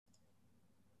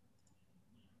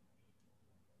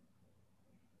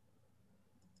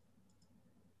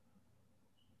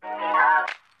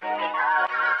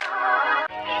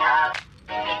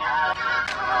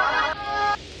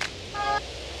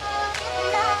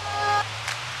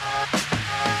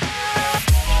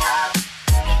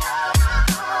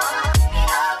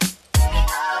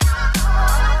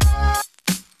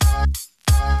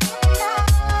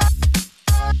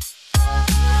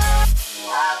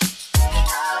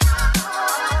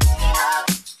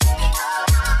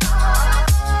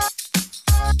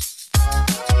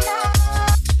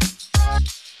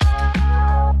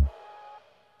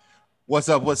What's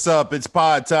up? What's up? It's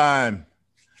pod time.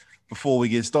 Before we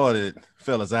get started,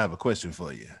 fellas, I have a question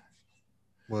for you.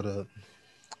 What up?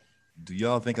 Do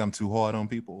y'all think I'm too hard on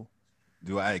people?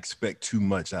 Do I expect too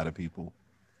much out of people?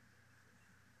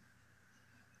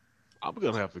 I'm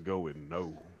gonna have to go with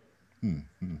no. In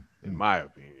In my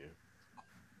opinion,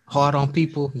 Hard on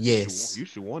people? you Yes.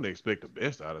 should want to expect the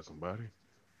best out of somebody, or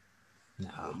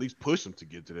No. at least push them to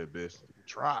get to that best.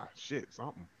 Try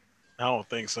something. I don't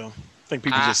think so. I think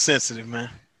people I- just sensitive, man.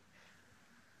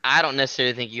 I don't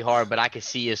necessarily think you hard, but I could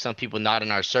see if some people not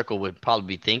in our circle would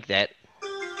probably think that.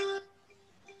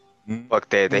 Fuck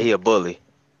that. He a bully.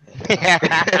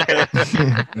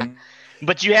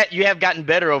 But you have gotten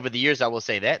better over the years. I will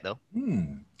say that though.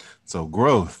 So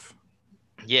growth.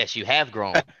 Yes, you have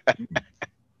grown. All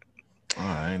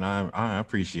right, I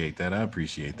appreciate that.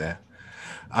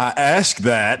 I ask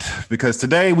that because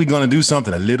today we're going to do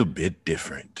something a little bit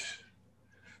different.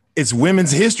 It's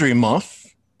Women's History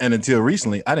Month, and until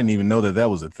recently, I didn't even know that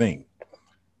was a thing.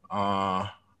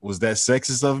 Was that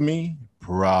sexist of me?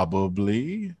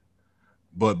 Probably.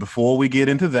 But before we get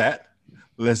into that,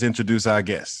 let's introduce our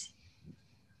guest.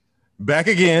 Back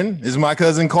again is my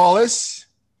cousin Carlos.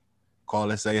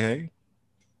 Carlos, say hey.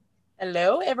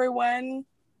 Hello, everyone.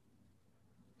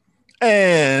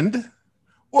 And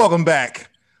welcome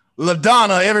back,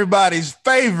 LaDonna, everybody's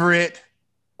favorite.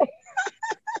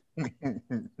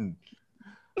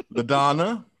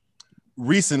 LaDonna,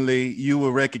 recently you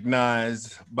were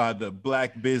recognized by the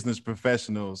Black Business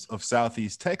Professionals of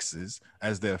Southeast Texas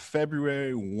as their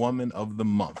February Woman of the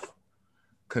Month.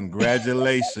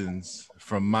 Congratulations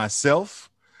from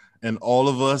myself and all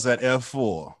of us at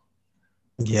F4.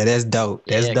 Yeah, that's dope.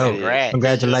 That's Yeah, dope. congrats.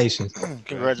 Congratulations.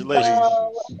 Congratulations.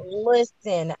 Well,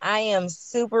 listen, I am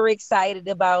super excited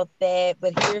about that.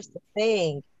 But here's the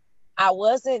thing. I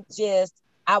was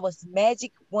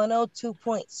Magic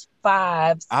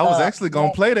 102.5. I was actually going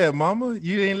to play that, Mama.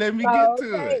 You didn't let me get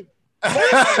to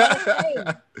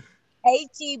it.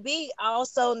 HEB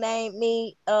also named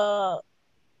me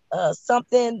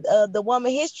something the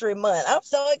Woman History Month. I'm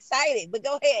so excited, but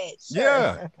go ahead.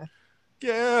 Sure.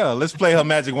 Yeah. Let's play her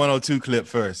Magic 102 clip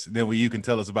first. Then you can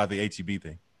tell us about the HEB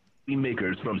thing.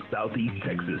 Makers from Southeast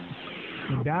Texas.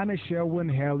 Donna Sherwin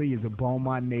Haley is a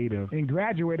Beaumont native and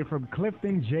graduated from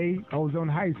Clifton J. Ozone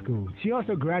High School. She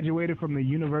also graduated from the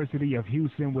University of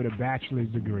Houston with a bachelor's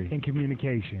degree in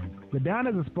communication.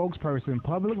 LaDonna is a spokesperson,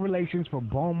 public relations for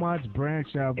Beaumont's branch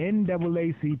of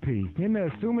NAACP, and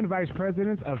the assuming vice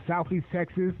president of Southeast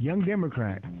Texas Young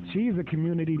Democrats. She is a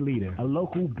community leader, a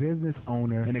local business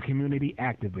owner, and a community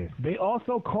activist. They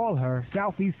also call her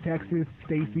Southeast Texas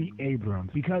Stacey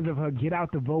Abrams because of her Get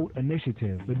Out the Vote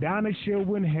initiative. LaDonna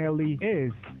Sherwin Haley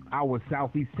is our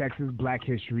Southeast Texas Black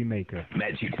History Maker.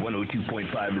 Magic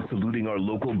 102.5 is saluting our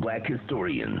local Black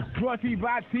historians. Brought to you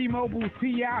by T-Mobile,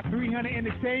 TI, 300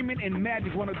 Entertainment, and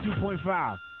Magic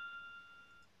 102.5.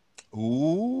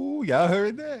 Ooh, y'all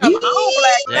heard that? Come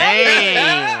on, Black.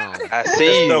 Damn. I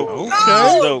see you. Okay.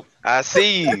 That's dope. I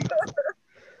see you.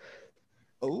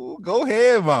 Oh, go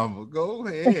ahead, Mama. Go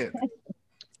ahead.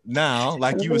 Now,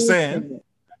 like you were saying,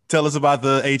 tell us about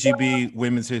the HEB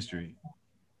Women's History.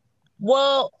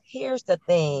 Well, here's the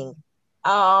thing.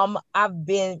 I've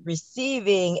been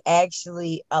receiving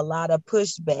actually a lot of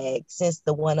pushback since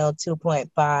the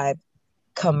 102.5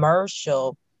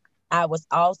 commercial. I was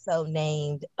also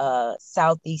named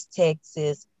Southeast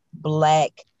Texas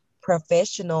Black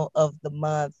Professional of the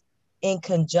Month in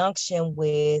conjunction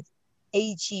with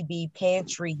HEB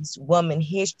Pantry's Woman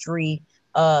History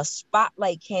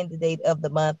Spotlight Candidate of the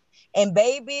Month. And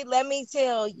baby, let me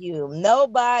tell you,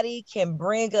 nobody can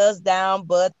bring us down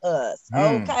but us,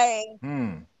 okay?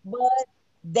 But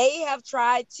they have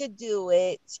tried to do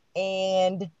it,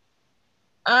 and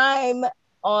I'm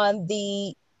on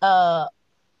the, I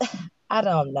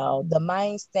don't know, the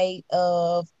mind state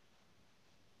of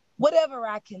whatever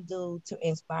I can do to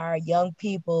inspire young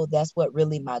people. That's what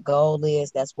really my goal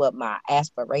is. That's what my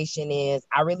aspiration is.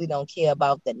 I really don't care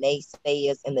about the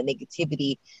naysayers and the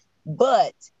negativity,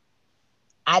 but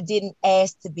I didn't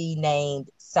ask to be named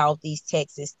Southeast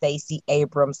Texas Stacey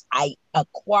Abrams. I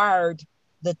acquired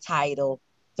the title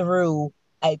through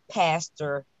a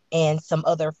pastor and some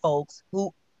other folks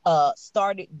who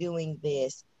started doing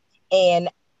this. And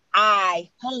I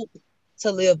hope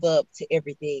to live up to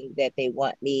everything that they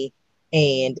want me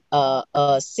and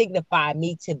signify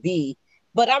me to be.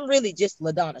 But I'm really just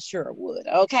LaDonna Sherwood,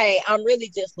 okay? I'm really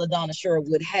just LaDonna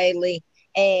Sherwood Haley.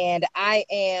 And I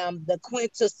am the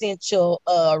quintessential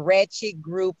ratchet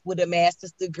group with a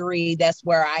master's degree. That's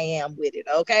where I am with it,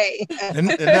 okay? and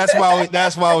that's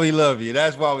why we love you.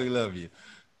 That's why we love you.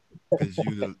 Because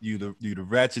you the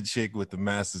ratchet chick with the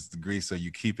master's degree, so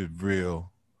you keep it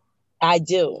real. I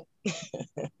do.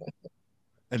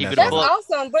 And Keep it That's a buck.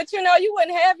 awesome. But you know, you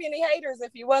wouldn't have any haters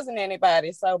if you wasn't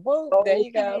anybody. So boom, there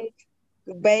you go.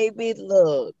 Okay. Baby,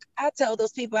 look, I told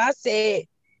those people, I said,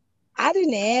 I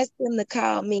didn't ask them to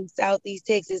call me Southeast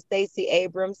Texas Stacey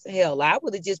Abrams. Hell, I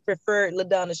would have just preferred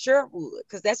LaDonna Sherwood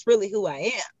because that's really who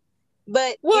I am.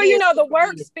 But Well, it you is know, the what it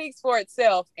work is. speaks for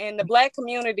itself, and the Black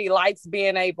community likes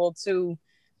being able to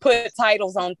put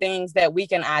titles on things that we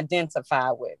can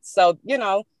identify with. So, you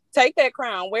know, take that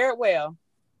crown, wear it well.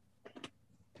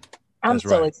 I'm That's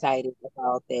so right. excited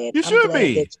about that. You I'm should glad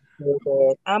be. that you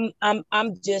did that.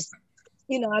 I'm just,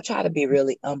 I try to be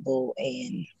really humble,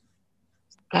 and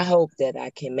I hope that I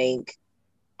can make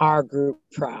our group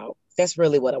proud. That's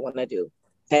really what I want to do.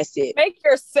 That's it. Make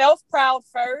yourself proud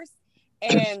first,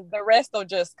 and the rest will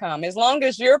just come. As long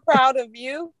as you're proud of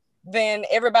you, then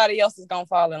everybody else is gonna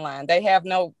fall in line. They have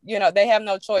no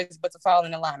choice but to fall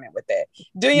in alignment with that.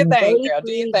 Do your thing, girl.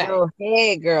 Do your Baby, thing. go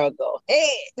ahead, girl. Go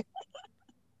ahead.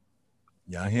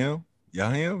 Y'all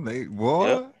him? They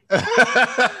boy.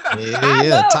 I Yeah.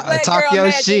 love Talk, Black talk girl your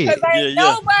magic shit. because ain't Yeah, yeah.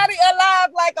 nobody alive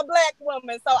like a Black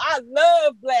woman. So I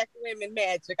love Black women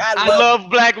magic. I love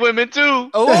Black women too.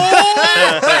 Oh. Was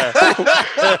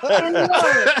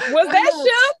that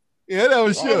shook? Yeah, that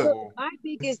was And sure. look, my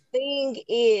biggest thing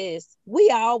is we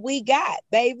all we got,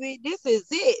 baby. This is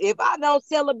it. If I don't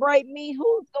celebrate me,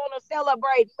 who's gonna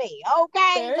celebrate me?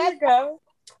 Okay, There you go.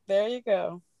 There you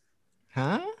go.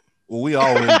 Huh? Well,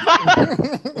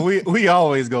 we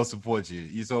always go support you.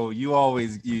 You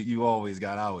always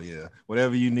got our ear.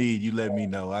 Whatever you need, you let me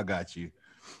know. I got you.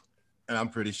 And I'm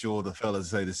pretty sure the fellas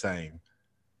say the same.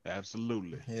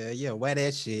 Absolutely. Yeah. Wear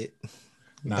that shit.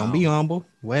 No. Don't be humble.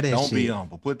 Wear that Don't shit. be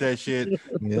humble. Put that shit.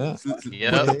 Yeah.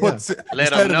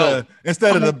 Yeah.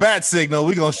 Instead of the bat signal,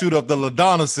 we're gonna shoot up the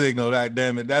LaDonna signal. That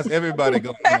damn it. That's everybody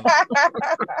going on.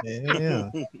 Yeah.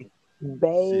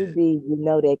 baby, you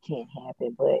know that can't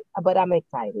happen. But I'm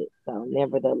excited. So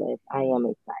nevertheless, I am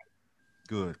excited.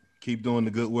 Good. Keep doing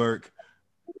the good work,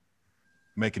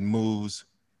 making moves,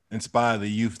 inspire the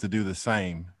youth to do the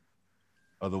same.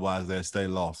 Otherwise, they'll stay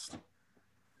lost.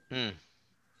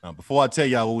 Now, before I tell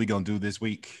y'all what we're going to do this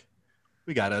week,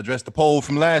 we got to address the poll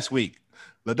from last week.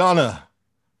 LaDonna,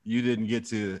 you didn't get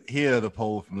to hear the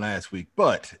poll from last week,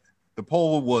 but the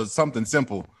poll was something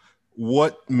simple.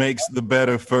 What makes the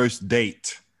better first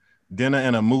date? Dinner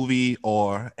and a movie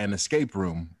or an escape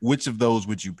room? Which of those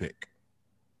would you pick?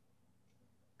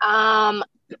 I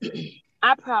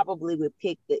probably would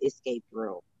pick the escape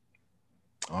room.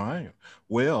 All right.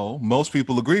 Well, most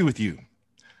people agree with you.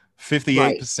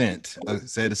 58%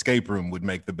 said escape room would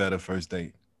make the better first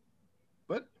date.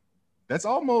 But that's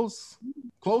almost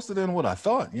closer than what I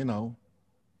thought, 42%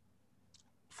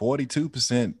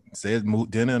 said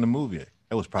dinner and a movie.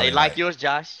 That was probably They like yours,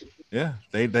 Josh. Yeah,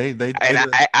 they And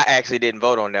I actually didn't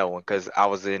vote on that one because I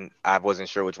wasn't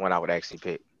sure which one I would actually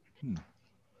pick.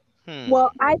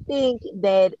 Well, I think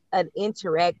that an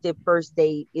interactive first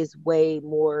date is way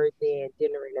more than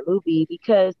dinner and a movie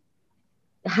because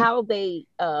how they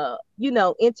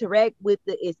interact with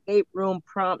the escape room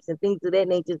prompts and things of that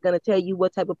nature is going to tell you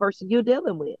what type of person you're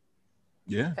dealing with.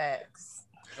 Yeah. Facts.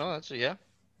 Oh, that's yeah.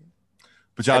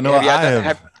 But y'all know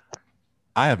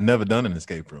I have never done an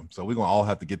escape room, so we're gonna all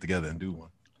have to get together and do one.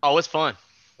 Oh, it's fun.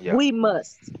 Yeah. We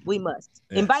must. Yes.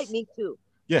 Invite me too.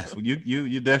 Yes,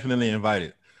 you definitely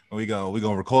invited. We're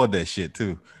gonna record that shit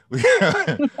too. We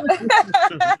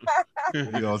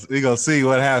gonna see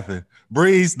what happened.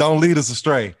 Breeze, don't lead us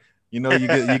astray. You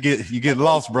get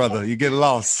lost, brother. You get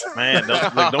lost. Man,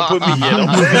 don't put me here.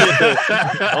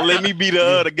 Don't let me be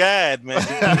the guide, man.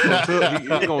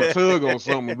 He's gonna tug on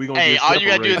something. We gonna Hey, get all you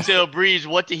gotta do separated. is tell Breeze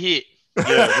what to hit.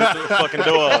 Yeah, rip the fucking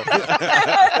door off.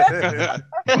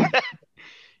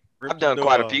 I've done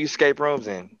quite a few escape rooms,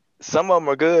 and some of them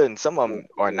are good, and some of them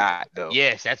are not, though.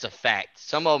 Yes, that's a fact.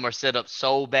 Some of them are set up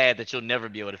so bad that you'll never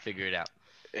be able to figure it out.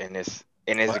 And it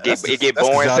That's get 'cause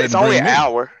boring. y'all So it's didn't only bring an me.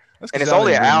 hour, That's 'cause and it's y'all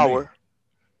only didn't an bring me. hour.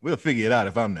 We'll figure it out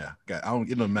if I'm there. It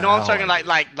doesn't matter. No, I'm how talking hard it is.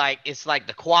 like it's like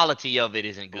the quality of it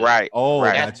isn't good. Right. Oh,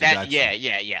 right. gotcha. Yeah.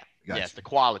 Gotcha. Yes, the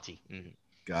quality. Mhm.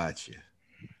 Gotcha.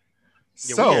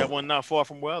 Yeah, So, we have one not far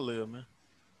from where I live, man.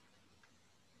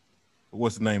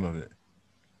 what's the name of it?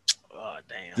 Oh,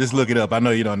 damn. Just look it up. I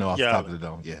know you don't know off the Yeah. top of the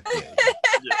dome. Yeah.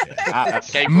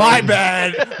 Escape My room.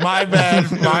 bad.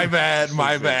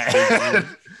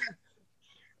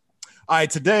 All right,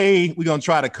 today we're gonna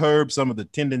try to curb some of the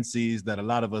tendencies that a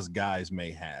lot of us guys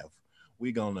may have.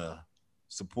 We're gonna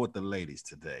support the ladies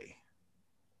today.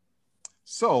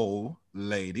 So,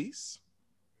 ladies,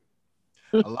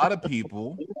 a lot of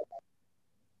people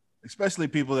especially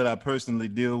people that I personally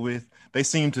deal with, they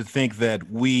seem to think that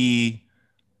we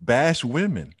bash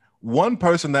women. One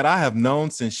person that I have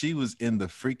known since she was in the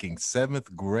freaking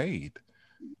 7th grade.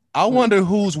 I wonder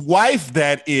whose wife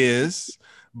that is,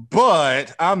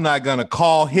 but I'm not going to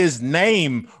call his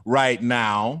name right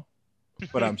now,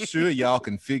 but I'm sure y'all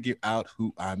can figure out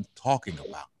who I'm talking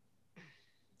about.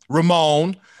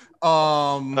 Ramon.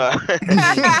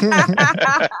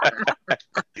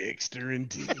 Dexter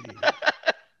indeed.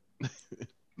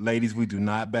 Ladies, we do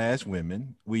not bash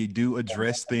women. We do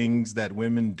address things that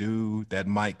women do that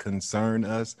might concern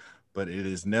us, but it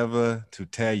is never to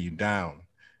tear you down.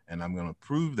 And I'm going to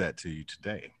prove that to you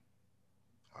today.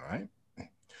 All right.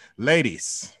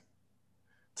 Ladies,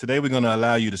 today we're going to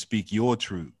allow you to speak your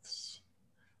truths.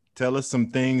 Tell us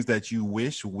some things that you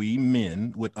wish we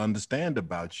men would understand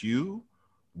about you,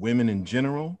 women in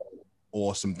general,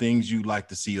 or some things you'd like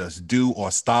to see us do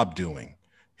or stop doing.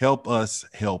 Help us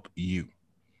help you.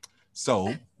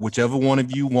 So whichever one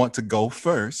of you want to go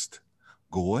first,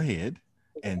 go ahead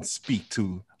and speak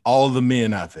to all the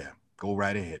men out there. Go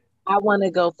right ahead. I want to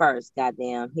go first.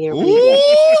 Goddamn. Here we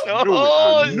Oh,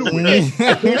 go.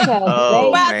 Because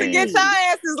about to get your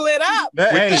asses lit up.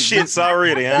 With the shits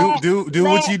already, huh? Do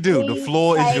what you do. The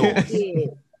floor is yours.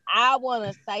 I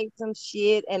want to say some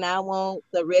shit and I want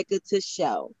the record to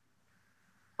show.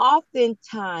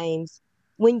 Oftentimes,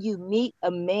 when you meet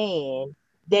a man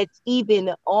that's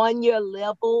even on your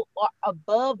level or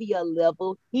above your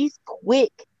level, he's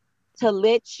quick to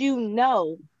let you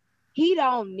know he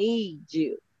don't need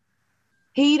you.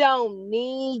 He don't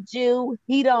need you.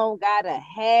 He don't gotta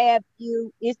have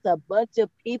you. It's a bunch of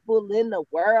people in the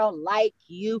world like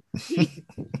you.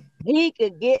 He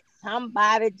could get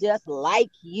somebody just like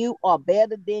you or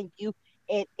better than you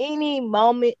at any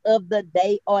moment of the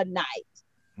day or night.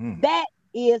 That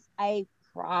is a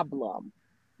problem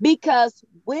because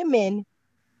women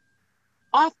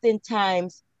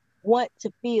oftentimes want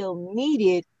to feel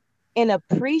needed and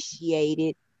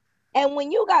appreciated. And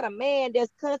when you got a man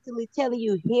that's constantly telling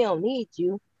you he don't need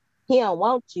you, he don't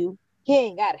want you, he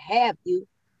ain't got to have you,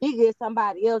 he get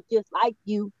somebody else just like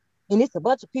you, and it's a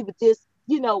bunch of people just,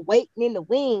 waiting in the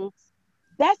wings,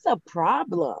 that's a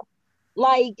problem.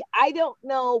 Like, I don't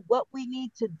know what we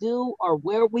need to do or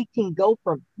where we can go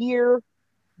from here,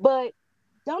 but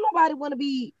don't nobody want to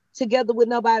be together with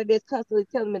nobody that's constantly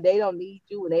telling them they don't need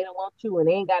you and they don't want you and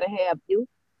they ain't got to have you.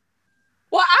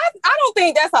 Well, I don't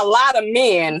think that's a lot of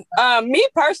men. Me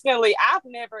personally, I've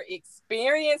never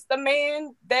experienced a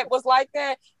man that was like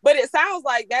that, but it sounds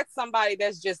like that's somebody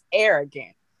that's just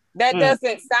arrogant. That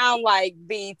doesn't sound like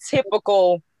the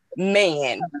typical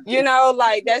man,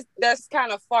 like that's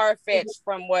kind of far-fetched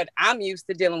from what I'm used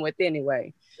to dealing with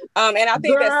anyway. And I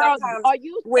think that sometimes are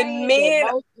you when men,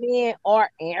 most men are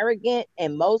arrogant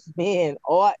and most men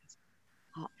are.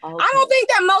 Okay. I don't think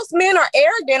that most men are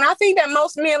arrogant. I think that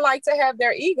most men like to have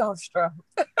their ego stroked.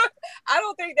 I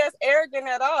don't think that's arrogant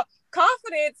at all.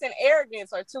 Confidence and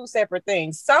arrogance are two separate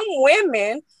things. Some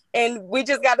women, and we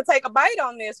just got to take a bite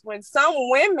on this one, some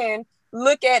women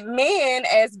look at men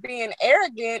as being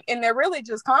arrogant and they're really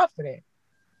just confident.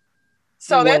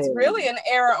 So that's really an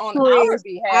error on our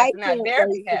behalf, not their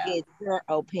behalf. To get your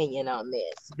opinion on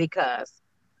this because,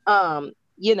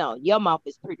 your mouth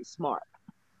is pretty smart.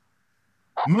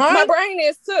 My brain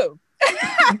is too.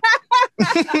 I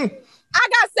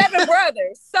got 7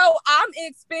 brothers, so I'm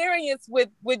experienced with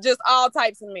just all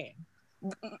types of men.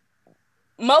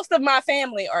 Most of my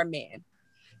family are men.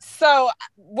 So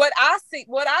what I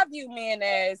view men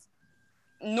as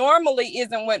normally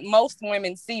isn't what most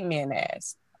women see men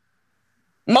as.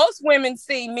 Most women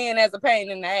see men as a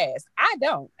pain in the ass. I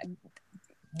don't.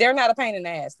 They're not a pain in the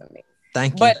ass to me.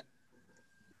 Thank you. But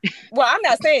well, I'm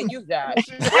not saying you, Josh.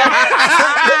 Wasn't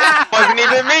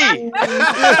even me.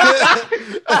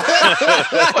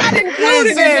 I didn't include it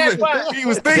in that part. He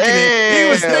was thinking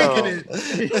it.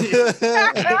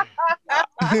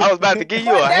 I was about to give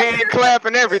you a hand clap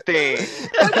and everything.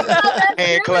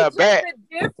 Hand clap back.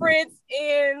 The difference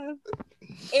in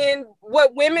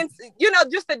what women,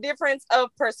 just the difference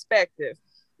of perspective.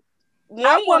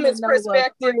 One woman's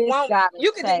perspective, we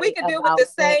could deal with the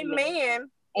same man.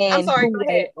 And I'm sorry, who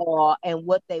they are and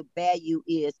what their value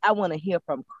is. I want to hear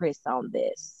from Chris on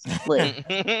this.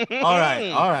 All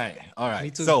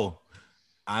right. So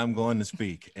I'm going to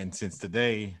speak. And since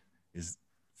today is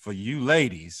for you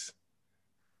ladies,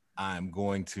 I'm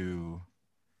going to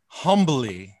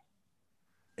humbly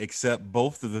accept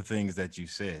both of the things that you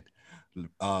said.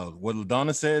 What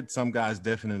LaDonna said, some guys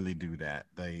definitely do that.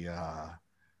 They, a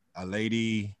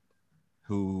lady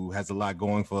who has a lot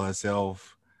going for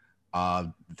herself,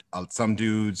 some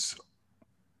dudes,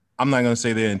 I'm not gonna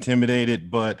say they're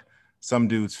intimidated, but some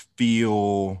dudes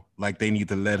feel like they need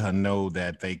to let her know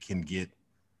that they can get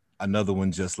another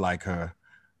one just like her,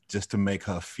 just to make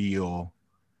her feel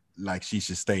like she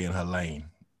should stay in her lane,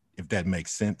 if that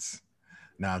makes sense.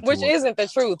 Now, Which isn't the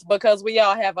truth, because we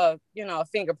all have a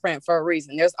fingerprint for a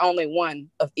reason. There's only one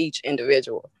of each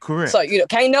individual. correct. So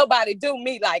can't nobody do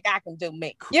me like I can do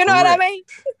me. You know what I mean?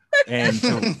 And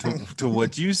to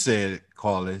what you said,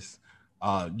 Carlos,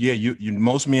 you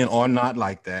most men are not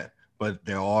like that, but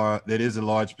there is a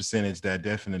large percentage that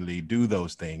definitely do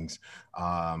those things,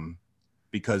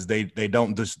 because they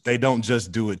don't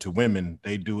just do it to women,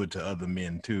 they do it to other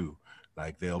men too.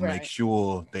 Like they'll make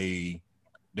sure they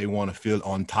want to feel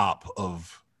on top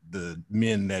of the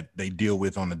men that they deal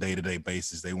with on a day-to-day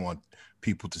basis. They want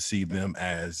people to see them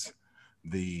as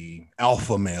the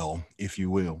alpha male, if you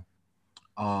will.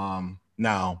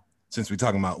 Now, since we're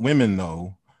talking about women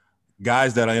though,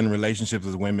 guys that are in relationships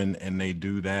with women and they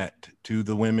do that to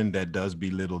the women, that does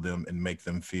belittle them and make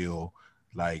them feel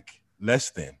like less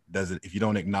than. Does it? If you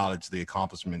don't acknowledge the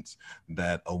accomplishments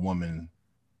that a woman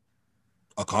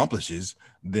accomplishes,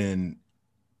 then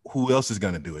who else is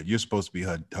going to do it? You're supposed to be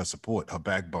her support, her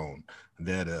backbone,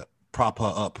 there to prop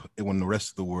her up when the rest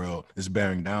of the world is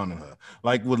bearing down on her.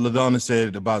 Like what LaDonna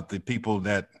said about the people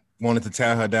that wanted to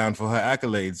tear her down for her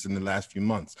accolades in the last few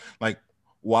months. Like,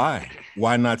 why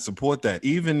not support that?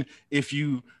 Even if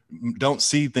you don't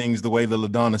see things the way that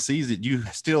LaDonna sees it, you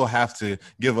still have to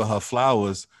give her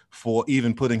flowers for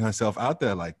even putting herself out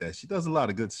there like that. She does a lot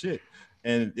of good shit.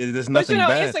 And there's nothing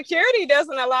bad. Insecurity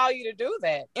doesn't allow you to do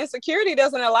that. Insecurity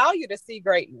doesn't allow you to see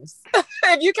greatness.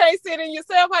 If you can't see it in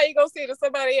yourself, how you gonna see it in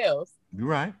somebody else? You're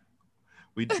right.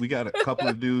 We got a couple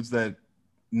of dudes that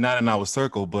not in our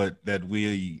circle, but that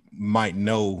we might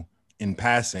know in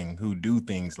passing who do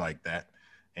things like that.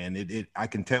 And I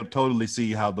can totally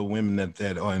see how the women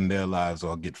that are in their lives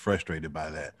or get frustrated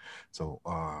by that. So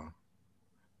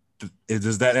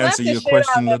does that answer your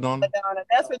question, LaDonna?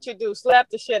 That's what you do. Slap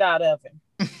the shit out of him.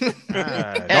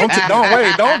 Don't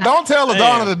tell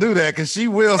LaDonna to do that, because she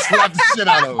will slap the shit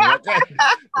out of him. Okay?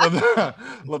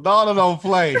 LaDonna don't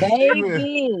play.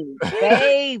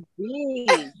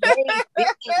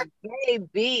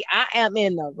 Baby, I am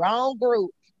in the wrong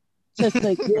group to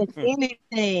suggest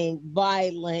anything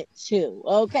violent too.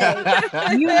 Okay,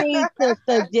 you need to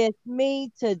suggest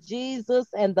me to Jesus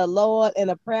and the Lord in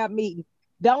a prayer meeting.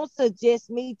 Don't suggest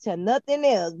me to nothing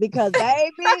else, because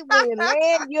baby, when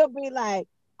man, you'll be like,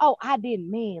 oh, I didn't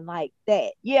mean like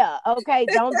that. Yeah, okay,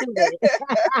 don't do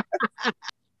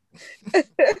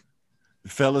that.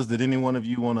 Fellas, did any one of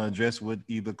you want to address what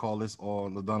either Carlos or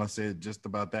LaDonna said just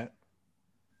about that?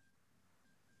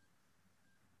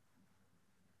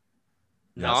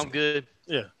 No, I'm good.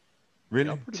 Yeah.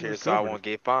 Really? Cheers, so I won't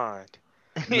get fined.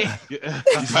 You're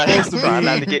supposed to Try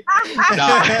not to be. get.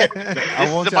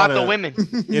 It's about the women.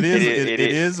 It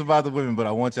is about the women, but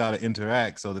I want y'all to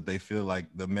interact so that they feel like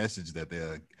the message that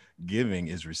they're giving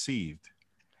is received.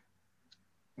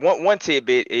 One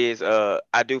tidbit is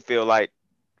I do feel like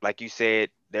you said,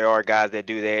 there are guys that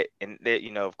do that, and that,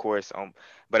 of course,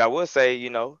 but I will say,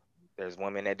 there's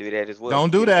women that do that as well.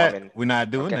 Don't do that. We're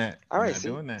not doing that. All right,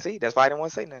 see, that's why I didn't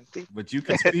want to say nothing. See? But you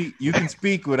can speak. You can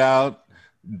speak without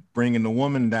bringing the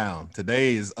woman down.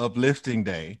 Today is uplifting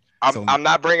day. I'm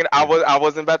not bringing. I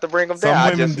wasn't about to bring them down.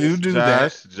 Some women do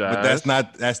Josh, that, but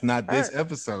that's not this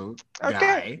episode. Okay,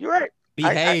 guy. you're right.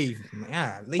 Behave.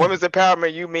 Women's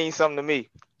empowerment, you mean something to me.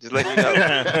 Just let you know.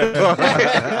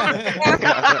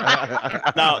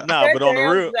 No, but on the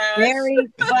real, Very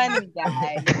funny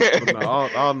guy. But no,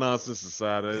 all nonsense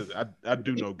aside, I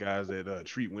do know guys that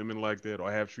treat women like that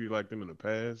or have treated like them in the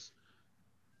past,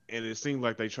 and it seems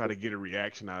like they try to get a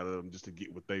reaction out of them just to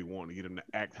get what they want, to get them to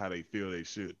act how they feel they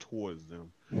should towards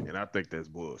them, and I think that's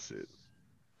bullshit.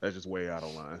 That's just way out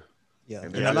of line. Yeah,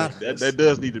 and that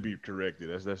does need to be corrected.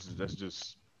 That's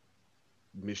just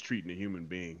mistreating a human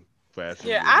being.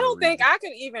 Yeah, I don't think I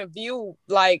could even view,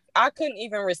 like, I couldn't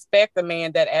even respect a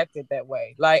man that acted that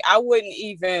way. Like, I wouldn't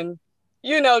even,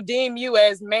 deem you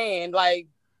as man. Like,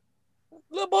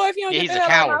 little boy, if you don't get the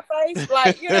hell out of my face,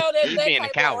 like,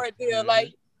 that type of ordeal.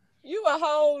 Like, you a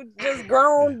whole just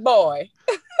grown boy.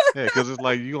 Yeah, because it's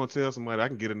like, you gonna tell somebody I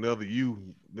can get another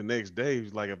you the next day.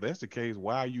 It's like, if that's the case,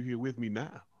 why are you here with me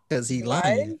now? Because he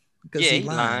lying. Because Yeah, he he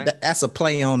lying. lying. That's a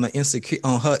play on her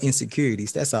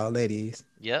insecurities. That's all that is.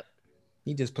 Yep.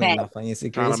 He just playing off her Trying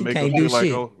insecurities. to He make her can't do feel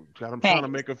like, shit. trying to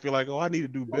make her feel like, I need to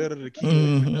do better to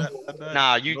keep.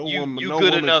 Nah, you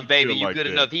good enough, baby. You good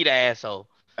enough. He the asshole.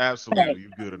 Absolutely, you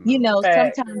good enough.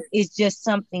 Sometimes it's just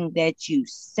something that you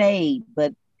say,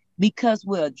 but because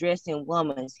we're addressing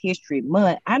Women's History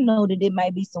Month, I know that it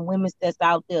might be some women that's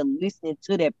out there listening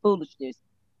to that foolishness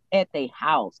at their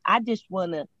house. I just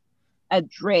want to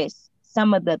address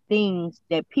some of the things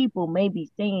that people may be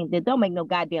saying that don't make no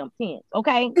goddamn sense.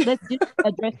 Okay, let's just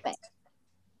address that.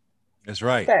 That's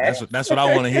right. That's what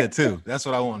I want to hear too. That's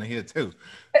what I want to hear too.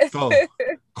 So,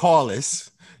 call us.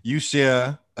 You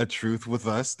share a truth with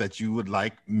us that you would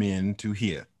like men to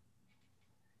hear.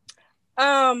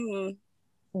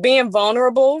 Being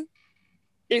vulnerable,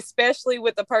 especially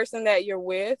with the person that you're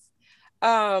with.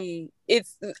 My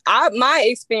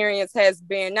experience has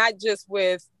been not just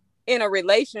with in a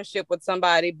relationship with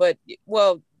somebody, but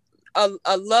a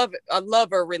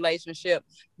lover relationship,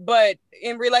 but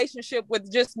in relationship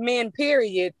with just men,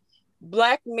 period.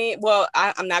 Black men, well,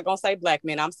 I'm not gonna say black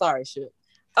men, I'm sorry, shit.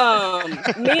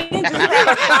 Men just have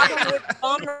a problem with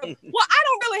vulnerable. Well, I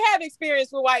don't really have experience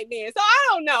with white men, so I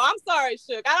don't know. I'm sorry,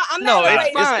 Shook. I'm not.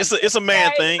 No, it's a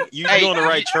man thing. You're on the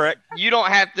right track. You don't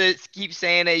have to keep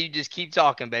saying that. You just keep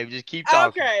talking, baby. Just keep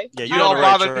talking. Okay. Yeah, you don't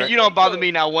bother me. You don't bother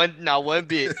me not one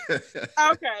bit.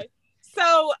 Okay.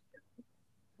 So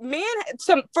men,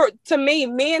 to me,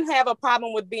 men have a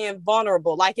problem with being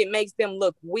vulnerable. Like it makes them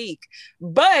look weak.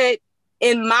 But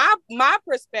in my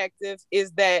perspective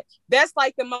is that that's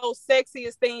like the most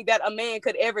sexiest thing that a man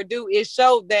could ever do is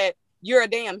show that you're a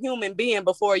damn human being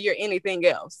before you're anything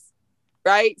else.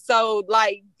 Right. So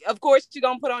like, of course you're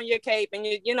going to put on your cape and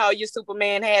your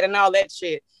Superman hat and all that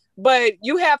shit, but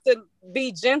you have to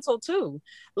be gentle too.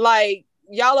 Like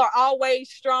y'all are always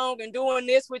strong and doing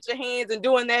this with your hands and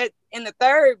doing that in the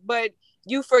third, but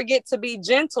you forget to be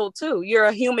gentle too. You're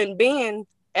a human being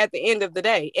at the end of the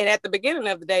day and at the beginning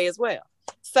of the day as well.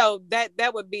 So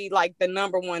that would be like the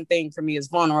number one thing for me is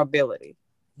vulnerability.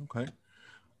 Okay.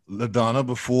 LaDonna,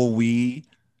 before we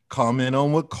comment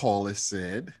on what Carlos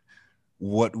said,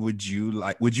 what would you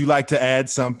like? Would you like to add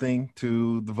something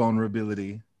to the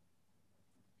vulnerability?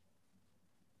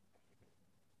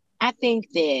 I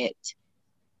think that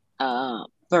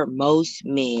for most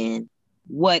men,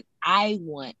 what I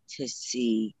want to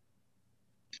see,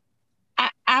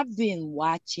 I've been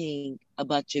watching a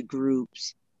bunch of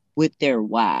groups with their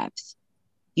wives.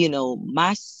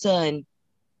 My son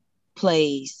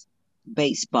plays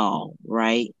baseball,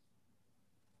 right?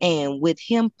 And with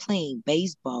him playing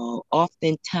baseball,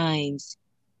 oftentimes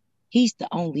he's the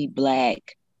only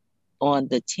black on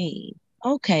the team.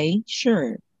 Okay,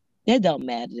 sure. That don't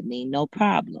matter to me, no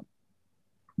problem.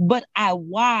 But I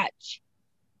watch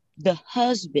the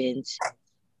husbands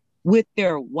with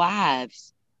their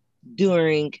wives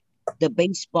during the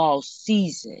baseball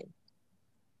season.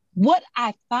 What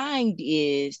I find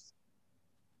is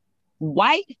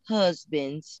white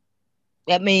husbands,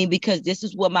 because this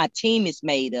is what my team is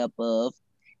made up of,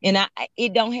 and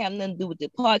it don't have nothing to do with the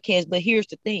podcast, but here's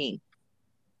the thing.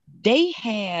 They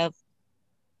have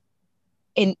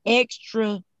an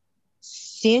extra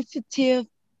sensitive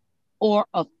or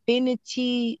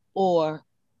affinity or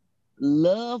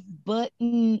love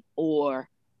button, or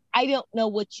I don't know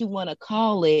what you want to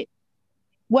call it.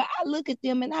 Well, I look at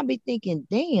them and I be thinking,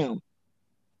 damn,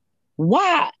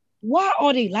 why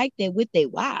are they like that with their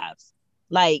wives?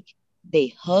 Like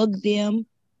they hug them,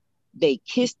 they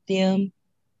kiss them,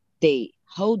 they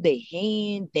hold their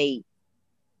hand, they,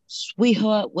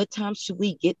 sweetheart, what time should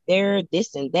we get there?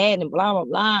 This and that and blah, blah,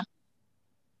 blah.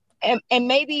 And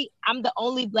maybe I'm the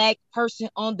only black person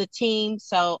on the team.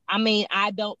 So,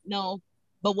 I don't know.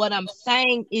 But what I'm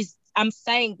saying is, I'm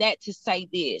saying that to say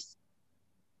this.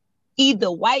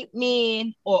 Either white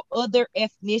men or other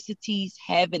ethnicities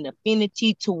have an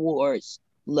affinity towards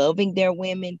loving their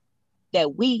women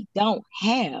that we don't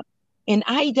have. And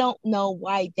I don't know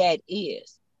why that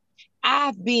is.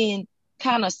 I've been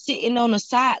kind of sitting on the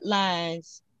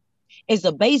sidelines as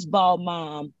a baseball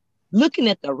mom, looking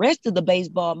at the rest of the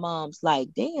baseball moms like,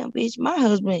 damn, bitch, my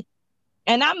husband,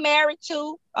 and I'm married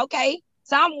too, okay?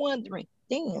 So I'm wondering,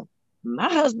 damn, my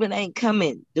husband ain't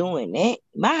coming doing that.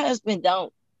 My husband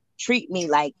don't treat me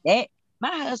like that.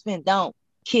 My husband don't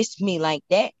kiss me like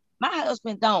that. My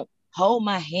husband don't hold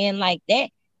my hand like that.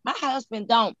 My husband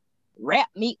don't wrap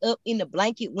me up in the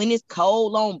blanket when it's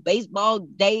cold on baseball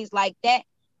days like that.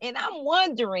 And I'm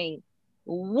wondering,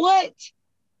 what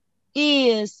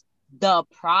is the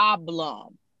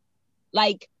problem?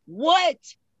 Like, what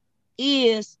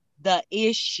is the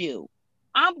issue?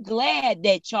 I'm glad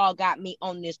that y'all got me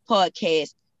on this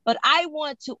podcast, but I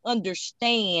want to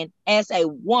understand as a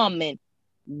woman,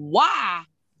 why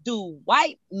do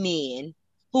white men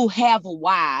who have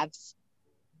wives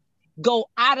go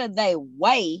out of their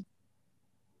way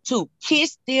to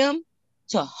kiss them,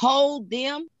 to hold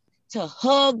them, to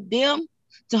hug them,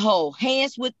 to hold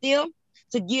hands with them,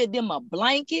 to give them a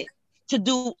blanket, to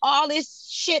do all this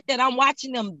shit that I'm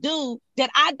watching them do that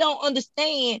I don't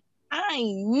understand. I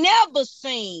ain't never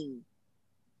seen.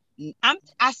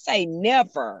 I say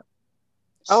never.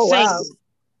 Oh, wow.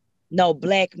 No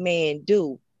black man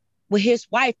do with his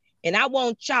wife. And I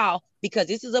want y'all, because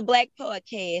this is a black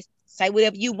podcast, say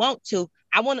whatever you want to.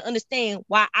 I want to understand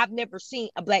why I've never seen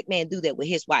a black man do that with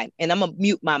his wife. And I'm going to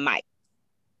mute my mic.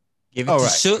 Give it to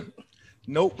Shook.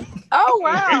 Nope. Oh,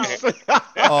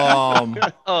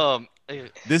 wow.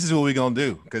 This is what we're going to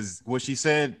do, because what she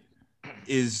said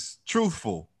is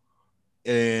truthful.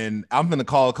 And I'm going to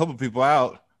call a couple people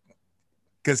out,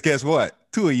 because guess what?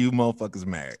 2 of you motherfuckers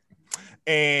married.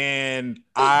 And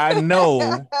I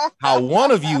know how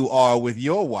one of you are with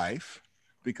your wife,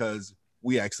 because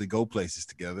we actually go places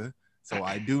together. So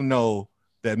I do know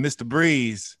that Mr.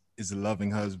 Breeze is a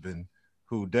loving husband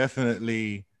who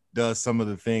definitely does some of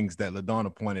the things that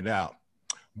LaDonna pointed out.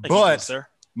 But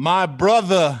my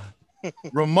brother,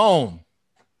 Ramon,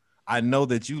 I know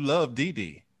that you love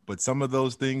Dee, but some of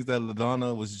those things that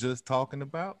LaDonna was just talking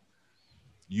about,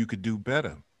 you could do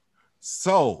better.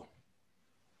 So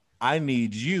I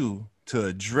need you to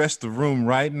address the room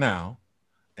right now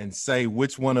and say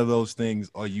which one of those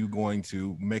things are you going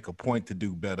to make a point to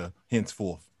do better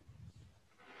henceforth.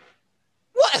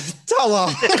 What? Hold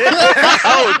on.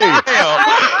 Oh, damn.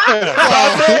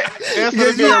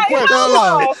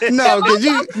 Hold on. No, because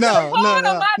you no.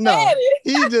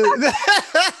 He just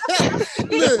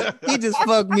look, he just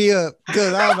fucked me up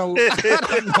because I don't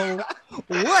know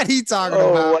what he talking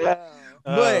about. Wow.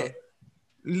 But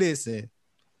listen,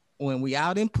 when we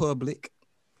out in public,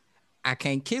 I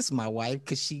can't kiss my wife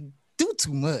because she do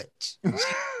too much.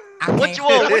 What you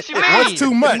want? What you mean? What's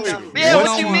too much? Yeah,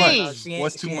 what you mean?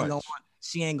 What's too much?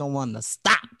 She ain't gonna want to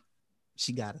stop.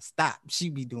 She gotta stop. She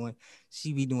be doing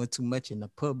too much in the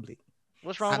public.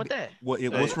 What's wrong with that?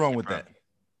 What's wrong with that?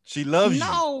 She loves you.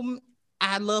 No,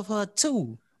 I love her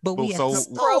too. But we so, at the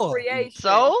store.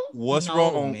 So what's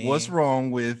wrong? Man. What's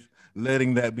wrong with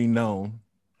letting that be known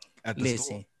at the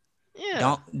store?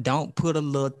 Yeah. Don't put a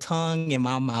little tongue in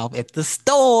my mouth at the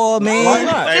store, man. Why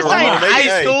not? This ain't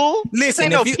high school. Listen,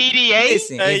 ain't no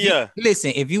PDA.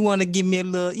 Listen, if you want to give me a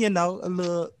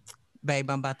little, babe,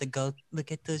 I'm about to go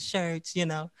look at the shirts, give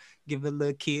it a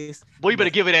little kiss. Boy, you better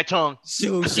give her that tongue.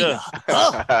 Shoot, she, Yeah.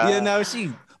 she.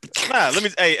 Nah,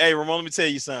 hey, Ramon, let me tell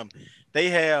you something. They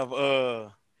have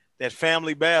that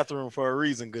family bathroom for a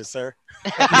reason, good sir.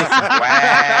 Wow.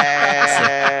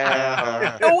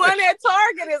 The one at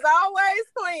Target is always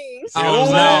clean.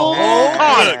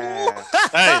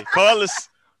 Hey, Carlos.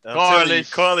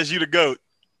 Carlos, you the GOAT.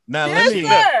 Now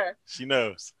Yes, She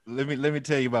knows. Let me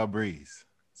tell you about Breeze.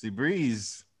 See,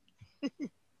 Breeze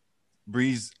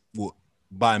will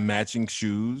buy matching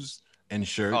shoes and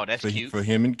shirts for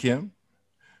him and Kim,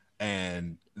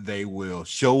 and they will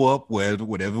show up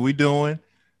whatever we're doing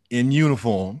in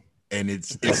uniform, and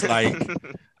it's like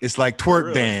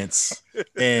twerk dance,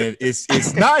 and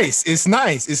it's nice. It's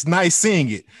nice seeing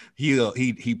it.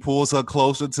 He pulls her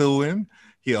closer to him.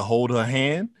 He'll hold her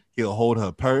hand. He'll hold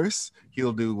her purse.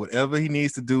 He'll do whatever he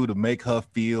needs to do to make her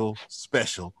feel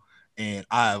special. And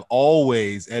I've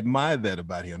always admired that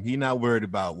about him. He's not worried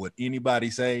about what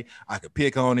anybody say. I could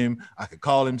pick on him. I could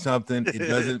call him something. It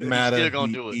doesn't matter. He's still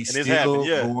gonna do it. He's still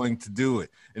going to do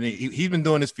it. And he's been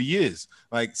doing this for years.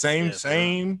 Like same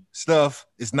stuff.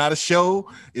 It's not a show.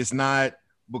 It's not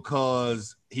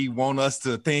because he want us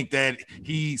to think that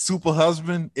he's super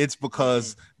husband. It's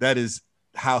because that is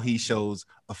how he shows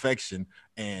affection.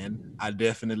 And I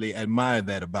definitely admire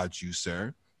that about you,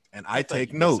 sir. And I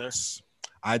take notes.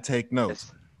 I take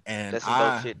notes. That's some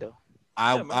dope shit, though.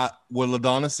 What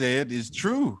LaDonna said is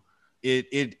true.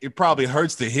 It probably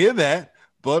hurts to hear that,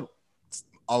 but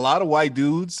a lot of white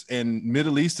dudes and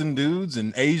Middle Eastern dudes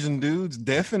and Asian dudes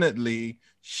definitely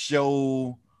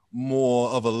show more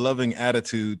of a loving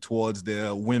attitude towards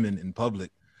their women in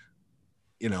public.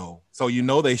 So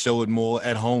they show it more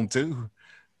at home too.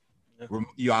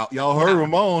 Y'all heard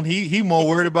Ramon. He more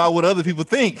worried about what other people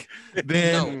think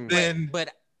than. But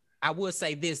I would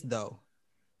say this though,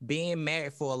 being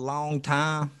married for a long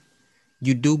time,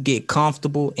 you do get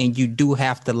comfortable, and you do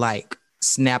have to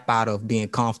snap out of being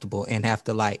comfortable and have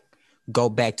to go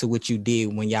back to what you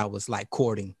did when y'all was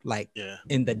courting,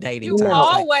 in the dating time.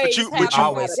 Always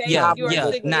always, yeah.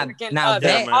 Now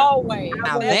that always.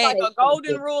 Now That's that like a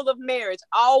golden rule of marriage.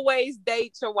 Always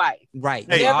date your wife.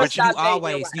 Right. Hey, you always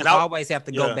have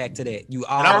to go back to that.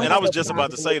 I was just about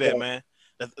to say that, man.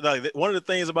 One of the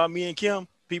things about me and Kim,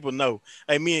 people know.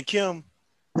 Hey, me and Kim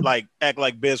act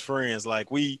like best friends.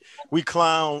 We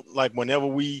clown whenever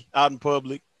we out in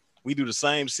public. We do the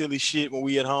same silly shit when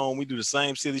we at home. We do the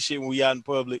same silly shit when we out in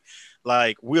public.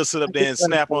 Like we'll sit up there and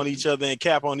snap on each other and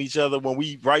cap on each other when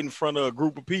we right in front of a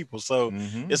group of people. So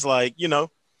it's like, you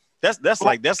know, that's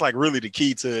like really the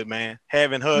key to it, man.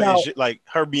 Having her and like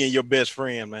her being your best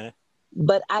friend, man.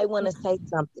 But I want to say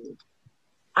something.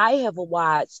 I have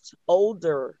watched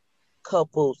older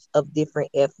couples of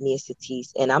different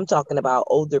ethnicities, and I'm talking about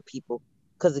older people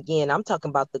because, again, I'm talking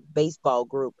about the baseball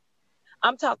group.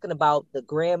 I'm talking about the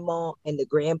grandma and the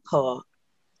grandpa.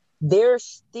 They're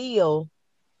still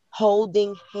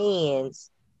holding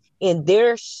hands, and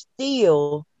they're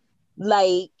still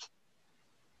like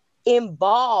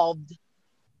involved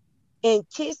in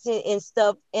kissing and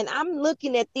stuff. And I'm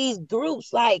looking at these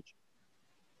groups like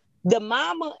the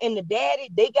mama and the daddy,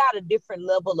 they got a different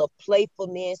level of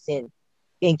playfulness and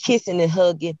kissing and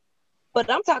hugging. But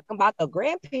I'm talking about the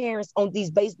grandparents on these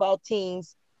baseball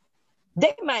teams.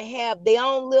 They might have their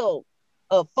own little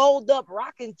fold up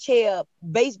rocking chair,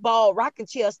 baseball rocking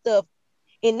chair stuff,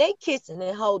 and they kissing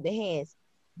and holding hands.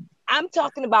 I'm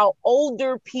talking about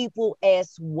older people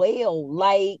as well.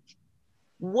 Like,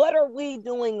 what are we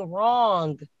doing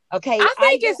wrong? Okay. I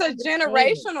think it's a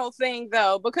generational thing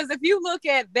though, because if you look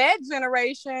at that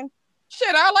generation,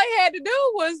 shit, all they had to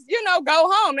do was, you know,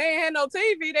 go home. They ain't had no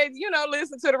TV. They, you know,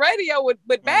 listen to the radio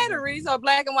with batteries or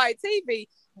black and white TV.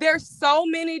 There's so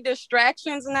many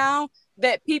distractions now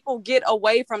that people get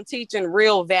away from teaching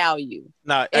real value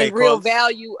and real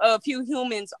value of who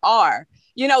humans are.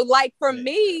 You know, like for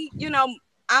me, you know,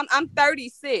 I'm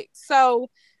 36. So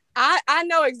I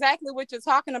know exactly what you're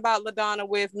talking about, LaDonna,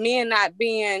 with men not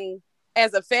being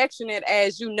as affectionate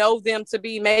as you know them to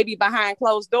be, maybe behind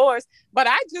closed doors. But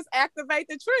I just activate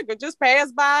the trigger, just pass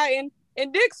by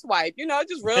and dick swipe, you know,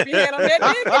 just rub your hand on that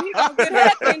dick and he gonna get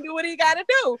happy and do what he gotta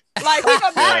do. Like he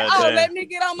gonna be like, oh, let me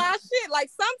get on my shit. Like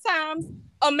sometimes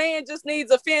a man just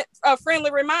needs a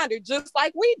friendly reminder, just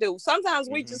like we do. Sometimes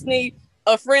we just need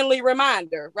a friendly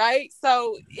reminder, right?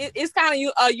 So it's kind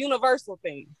of a universal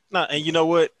thing. No, and you know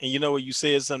what? And you know what? You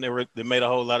said something that made a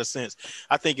whole lot of sense.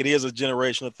 I think it is a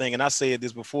generational thing. And I said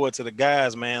this before to the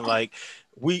guys, man, like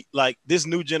this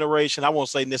new generation, I won't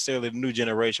say necessarily the new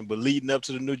generation, but leading up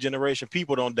to the new generation,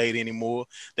 people don't date anymore.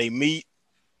 They meet,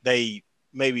 they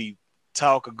maybe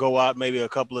talk or go out maybe a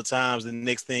couple of times. And the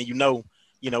next thing you know,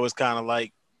 it's kind of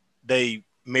like they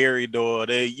married or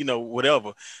they, you know,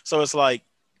 whatever. So it's like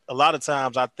a lot of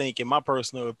times I think, in my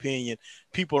personal opinion,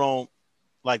 people don't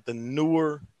like the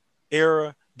newer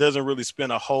era doesn't really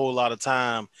spend a whole lot of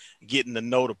time getting to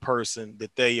know the person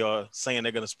that they are saying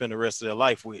they're going to spend the rest of their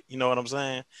life with. You know what I'm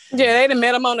saying? Yeah, they done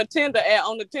met them on the Tinder app.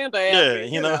 Yeah,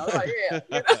 you know. Like,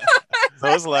 yeah. So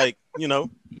it's like, you know,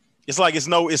 it's like it's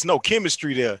no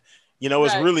chemistry there. You know,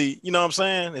 it's really, you know what I'm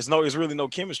saying? It's really no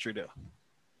chemistry there.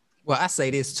 Well, I say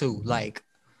this too. Like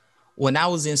when I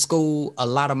was in school, a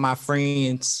lot of my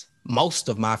friends, most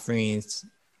of my friends,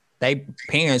 they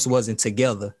parents wasn't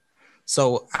together.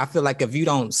 So I feel like if you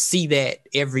don't see that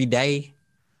every day,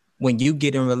 when you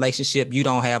get in a relationship, you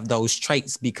don't have those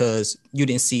traits because you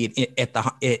didn't see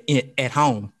it at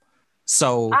home.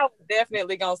 So I was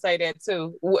definitely gonna say that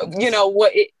too. You know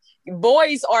what?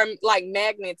 Boys are like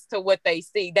magnets to what they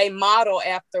see. They model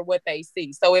after what they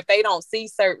see. So if they don't see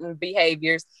certain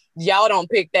behaviors, y'all don't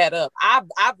pick that up. I've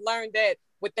learned that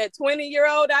with that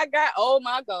 20-year-old I got. Oh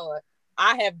my God.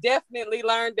 I have definitely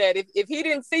learned that if he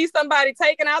didn't see somebody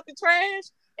taking out the trash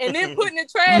and then putting the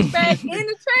trash bag in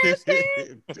the trash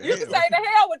can, you can say the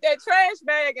hell with that trash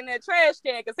bag and that trash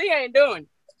can because he ain't doing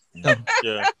it.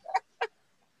 Yeah.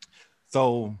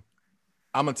 So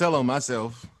I'm gonna tell on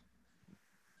myself.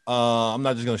 I'm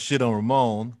not just gonna shit on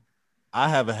Ramon. I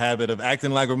have a habit of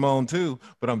acting like Ramon too,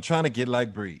 but I'm trying to get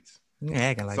like Breeze. You're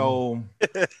acting like so.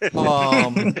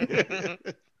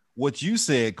 What you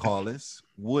said, Carlos,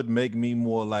 would make me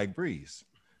more like Breeze.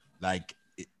 Like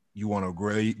you want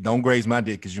to don't graze my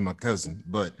dick because you're my cousin,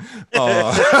 but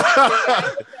yeah,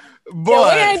 we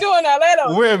ain't doing that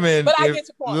later. Women, but I get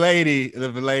your point.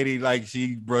 If a lady like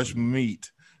she brushed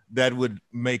meat, that would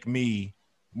make me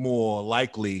more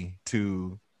likely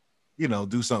to, you know,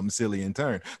 do something silly in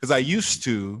turn. Because I used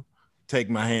to take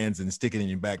my hands and stick it in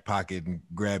your back pocket and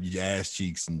grab your ass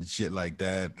cheeks and shit like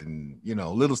that, and you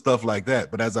know, little stuff like that.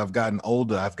 But as I've gotten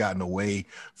older, I've gotten away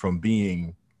from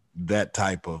being that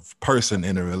type of person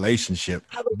in a relationship.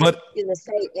 But gonna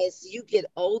say, as you get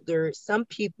older, some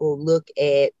people look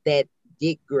at that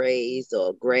dick graze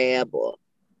or grab or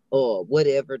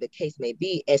whatever the case may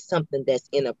be as something that's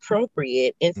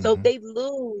inappropriate, and so they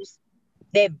lose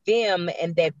that vim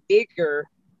and that vigor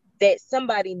that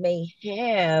somebody may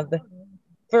have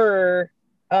for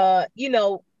you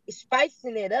know,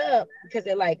 spicing it up because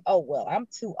they're like, oh well, I'm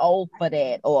too old for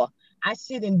that, or I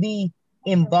shouldn't be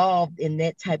involved in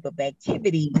that type of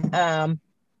activity.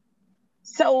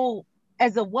 So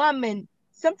as a woman,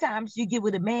 sometimes you get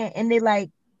with a man and they're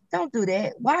like, don't do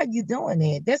that. Why are you doing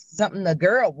it? That's something a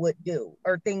girl would do,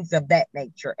 or things of that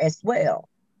nature as well.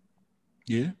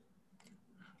 Yeah.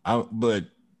 But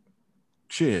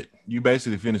shit, you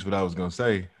basically finished what I was gonna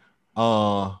say.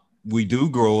 We do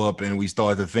grow up and we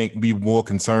start to be more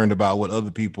concerned about what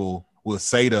other people will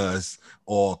say to us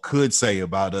or could say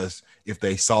about us if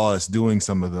they saw us doing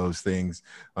some of those things.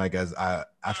 Like, as I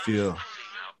feel,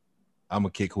 I'm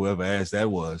gonna kick whoever asked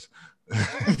that was. But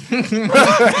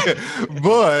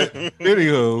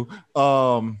anywho,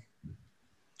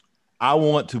 I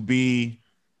want to be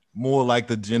more like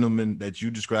the gentleman that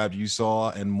you described you saw,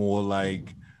 and more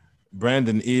like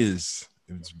Brandon is.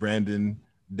 Brandon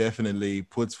definitely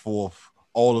puts forth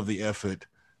all of the effort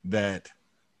that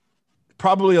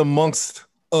probably amongst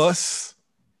us,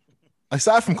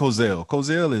 aside from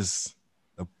Cozell is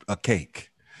a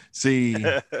cake. See,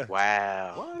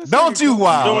 wow. Don't you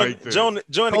wow. Join the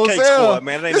Cozell, cake squad,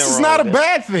 man. This is not a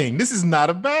bad thing. This is not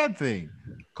a bad thing.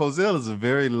 Cozell is a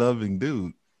very loving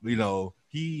dude. You know,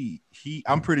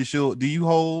 I'm pretty sure. Do you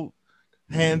hold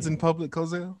hands in public,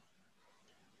 Cozell?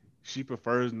 She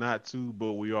prefers not to,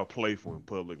 but we are playful in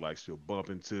public. Like, she'll bump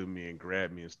into me and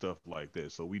grab me and stuff like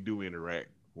that. So we do interact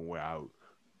when we're out,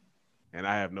 and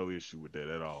I have no issue with that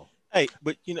at all. Hey,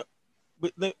 but I'm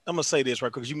gonna say this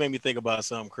right quick, because you made me think about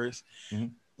something, Chris. Mm-hmm.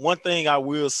 One thing I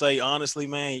will say honestly,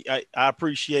 man, I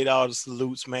appreciate all the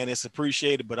salutes, man. It's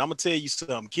appreciated, but I'm gonna tell you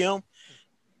something, Kim.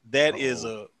 That is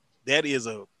a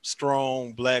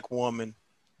strong Black woman.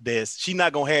 She's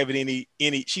not gonna have it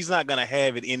she's not gonna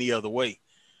have it any other way.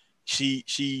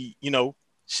 She's gonna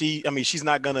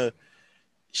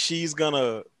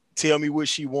tell me what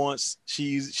she wants.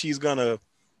 She's gonna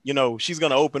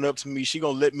open up to me. She's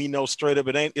gonna let me know straight up.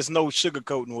 It's no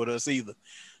sugarcoating with us either.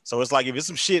 So it's like, if it's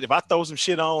some shit, if I throw some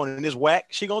shit on and it's whack,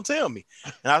 she gonna tell me.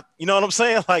 And you know what I'm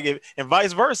saying? Like, and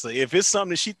vice versa. If it's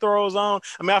something that she throws on,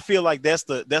 I mean, I feel like that's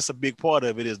a big part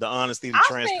of it, is the honesty, the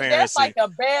transparency. I think that's like the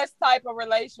best type of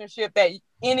relationship that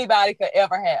anybody could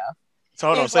ever have. So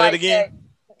hold on, say that again.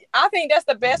 I think that's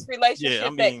the best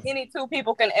relationship that any two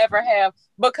people can ever have,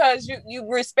 because you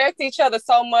respect each other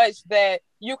so much that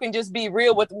you can just be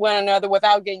real with one another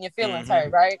without getting your feelings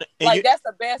hurt, right? And like, that's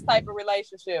the best type of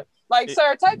relationship. Like,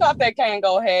 sir, take off that cane,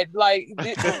 go ahead. Like,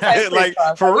 like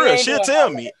for real, she'll tell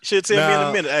me. She'll tell me in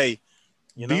a minute. Hey,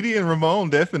 Didi and Ramon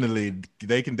they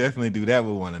can definitely do that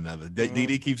with one another.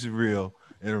 Didi keeps it real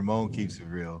and Ramon keeps it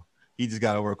real. He just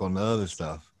got to work on the other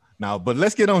stuff. Now, but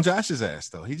let's get on Josh's ass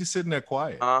though. He's just sitting there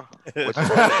quiet.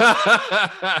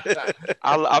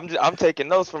 I'm taking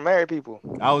notes from married people.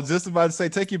 I was just about to say,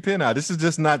 take your pen out. This is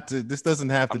just not. This doesn't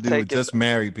have to do with just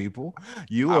married people.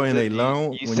 You are in a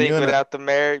long. You sing without the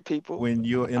married people. When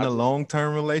you're in a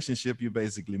long-term relationship, you're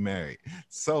basically married.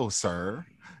 So, sir,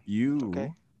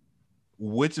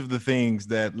 which of the things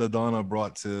that LaDonna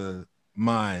brought to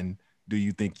mind do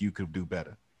you think you could do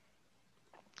better?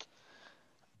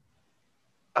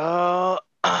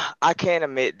 I can't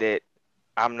admit that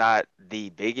I'm not the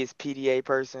biggest PDA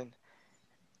person,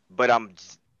 but I'm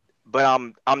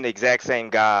the exact same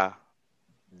guy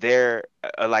there,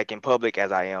 like in public,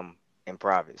 as I am in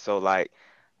private. So like,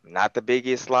 I'm not the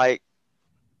biggest like,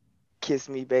 kiss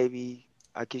me, baby,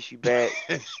 I kiss you back.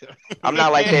 I'm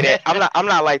not like that. I'm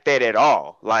not like that at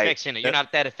all. Like, affectionate. You're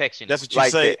not that affectionate. That's what you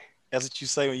like say. That's what you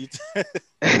say when you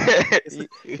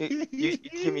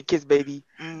give me a kiss, baby.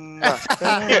 I'm not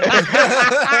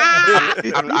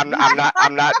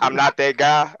that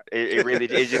guy.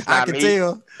 It's just not me. I can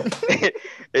tell.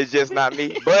 It's just not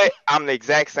me. But I'm the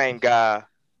exact same guy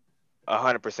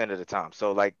 100% of the time.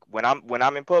 So like, when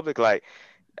I'm in public, like,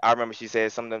 I remember she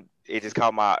said something. It just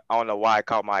caught I don't know why it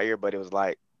caught my ear, but it was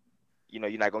like, you're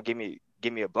not gonna give me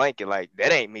a blanket. Like,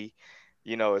 that ain't me.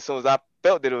 As soon as I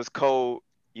felt that it was cold,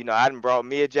 I done brought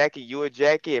me a jacket, you a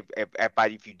jacket.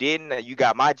 If you didn't, you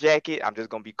got my jacket. I'm just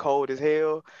gonna be cold as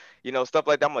hell. Stuff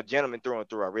like that. I'm a gentleman through and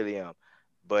through. I really am.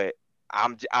 But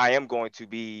I am going to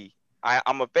be.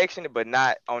 I'm affectionate, but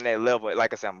not on that level.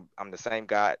 Like I said, I'm the same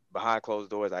guy behind closed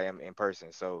doors I am in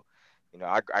person. So,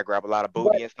 I grab a lot of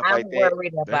booty and stuff like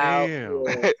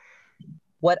that.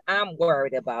 What I'm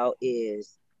worried about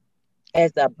is,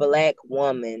 as a Black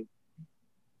woman,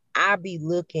 I be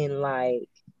looking like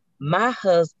my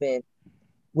husband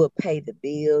will pay the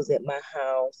bills at my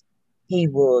house. He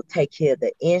will take care of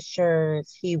the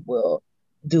insurance. He will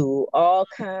do all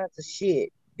kinds of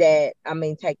shit take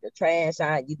the trash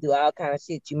out. You do all kinds of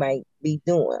shit you might be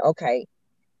doing. Okay.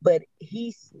 But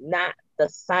he's not the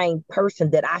same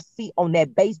person that I see on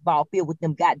that baseball field with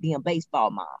them goddamn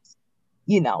baseball moms,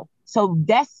 you know. So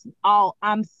that's all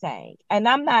I'm saying. And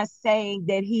I'm not saying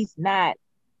that he's not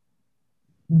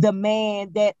the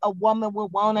man that a woman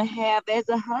would want to have as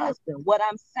a husband. What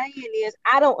I'm saying is,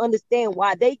 I don't understand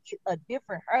why they get a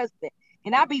different husband.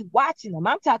 And I be watching them.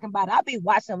 I'm talking about, I be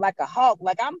watching them like a hawk.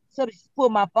 Like I'm sort of just pull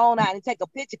my phone out and take a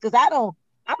picture because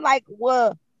I'm like,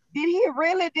 well, did he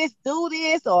really just do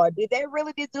this? Or did they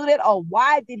really just do that? Or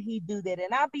why did he do that?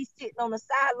 And I be sitting on the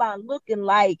sideline looking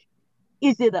like,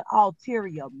 is it an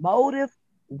ulterior motive?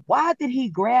 Why did he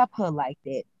grab her like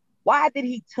that? Why did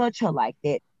he touch her like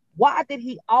that? Why did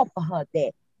he offer her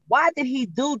that? Why did he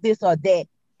do this or that?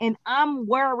 And I'm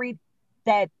worried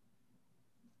that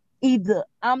either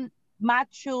my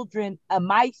children,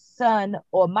 my son,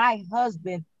 or my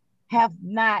husband have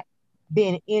not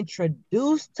been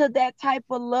introduced to that type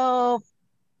of love,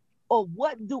 or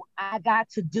what do I got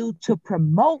to do to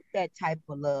promote that type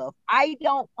of love? I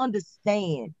don't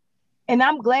understand. And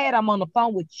I'm glad I'm on the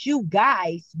phone with you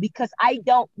guys because I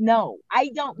don't know.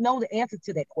 I don't know the answer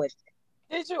to that question.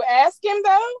 Did you ask him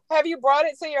though? Have you brought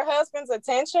it to your husband's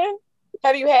attention?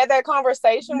 Have you had that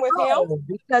conversation with him?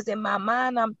 Because in my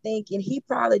mind, I'm thinking he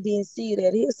probably didn't see it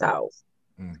at his house.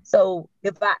 So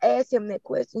if I ask him that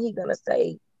question, he's gonna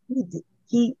say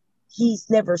he's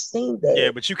never seen that.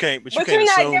 Yeah, but you can't. But you're can't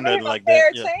not assume giving nothing him like a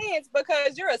fair that. chance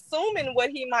because you're assuming what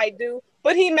he might do.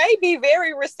 But he may be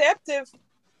very receptive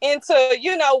into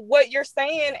what you're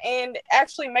saying and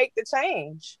actually make the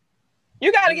change.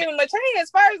 You got to give him a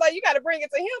chance first. Like, you got to bring it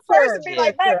to him first and be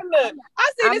like, baby, look,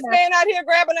 I see this man out here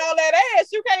grabbing all that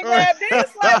ass. You can't grab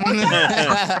this. Like, what's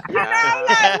up?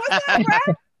 Like, what's up,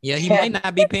 bro? Yeah, he might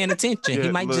not be paying attention. He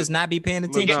might just not be paying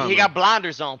attention. He got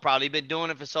blinders on, probably been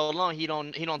doing it for so long. He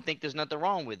don't think there's nothing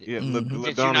wrong with it. Yeah,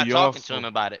 since you're not talking to him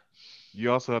about it.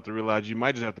 You also have to realize you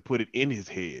might just have to put it in his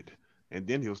head, and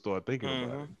then he'll start thinking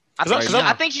about it.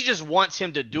 I think she just wants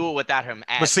him to do it without him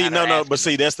asking. But see, But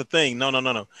see, that's the thing. No.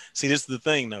 See, this is the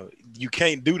thing, though. You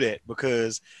can't do that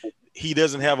because he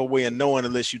doesn't have a way of knowing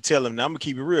unless you tell him. Now, I'm gonna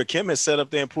keep it real. Kim has sat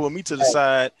up there and pulled me to the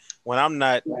side when I'm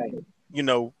not,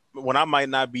 when I might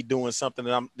not be doing something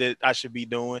that I should be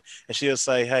doing, and she'll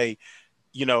say, "Hey,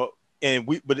 and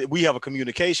we have a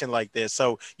communication like that.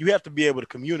 So you have to be able to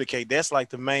communicate. That's like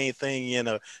the main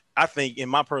thing I think in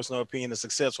my personal opinion, a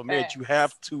successful marriage, you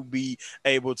have to be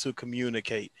able to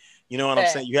communicate. You know what I'm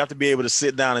saying? You have to be able to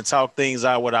sit down and talk things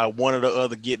out without one or the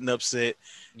other getting upset.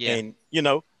 Yeah. And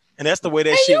and that's the way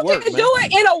that shit works. You can do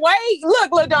it in a way. Look,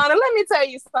 LaDonna, let me tell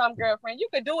you something, girlfriend. You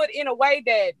could do it in a way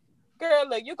that, girl,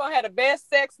 look, you're gonna have the best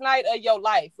sex night of your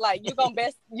life. Like you're gonna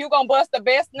bust the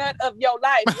best nut of your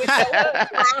life with your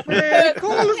husband.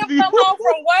 You come home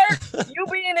from work, you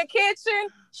be in the kitchen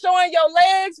showing your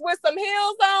legs with some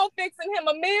heels on, fixing him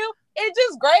a meal. It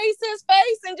just graze his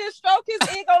face and just stroke his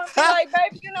ego and be like,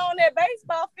 baby, on that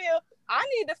baseball field, I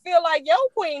need to feel like your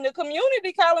queen. The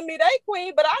community calling me they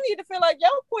queen, but I need to feel like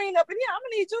your queen up in here. I'm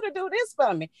gonna need you to do this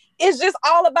for me. It's just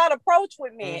all about approach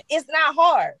with men. It's not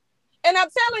hard. And I'm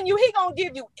telling you, he gonna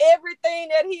give you everything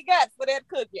that he got for that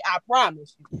cookie. I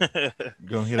promise you.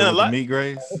 Gonna hit him with the meat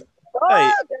graze.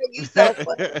 Hey.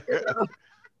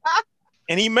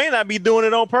 And he may not be doing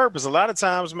it on purpose. A lot of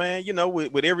times, man,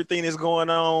 with everything that's going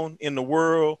on in the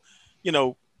world,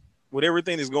 with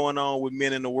everything that's going on with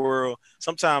men in the world,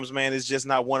 sometimes, man, it's just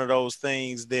not one of those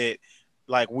things that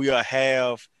like we'll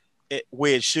have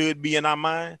where it should be in our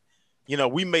mind.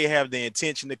 We may have the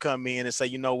intention to come in and say,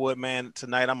 you know what, man,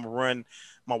 tonight I'm gonna run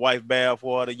my wife bath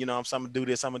water. I'm gonna do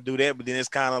this, I'm gonna do that. But then it's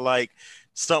kind of like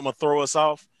something will throw us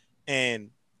off. And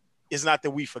it's not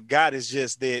that we forgot. It's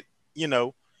just that,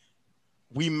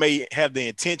 we may have the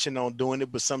intention on doing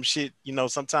it, but some shit,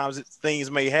 sometimes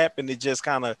things may happen that just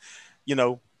kind of,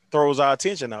 throws our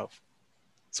attention off.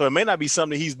 So it may not be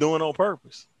something he's doing on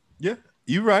purpose. Yeah,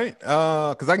 you're right.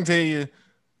 Because I can tell you,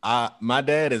 my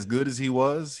dad, as good as he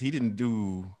was, he didn't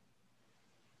do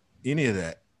any of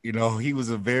that. He was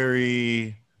a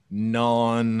very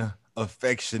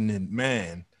non-affectionate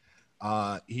man.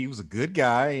 He was a good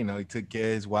guy. He took care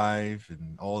of his wife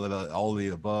and all the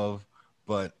above.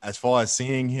 But as far as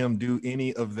seeing him do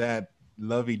any of that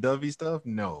lovey-dovey stuff,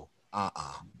 no.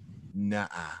 Nah.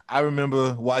 I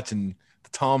remember watching the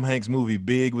Tom Hanks movie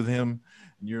Big with him.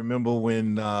 You remember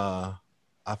when I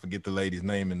forget the lady's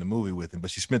name in the movie with him,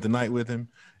 but she spent the night with him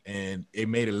and it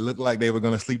made it look like they were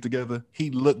going to sleep together. He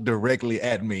looked directly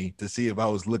at me to see if I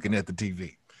was looking at the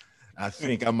TV. I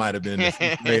think I might have been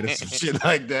made of some shit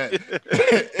like that.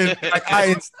 And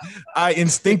I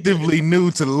instinctively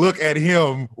knew to look at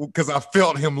him because I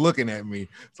felt him looking at me.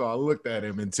 So I looked at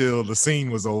him until the scene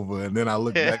was over, and then I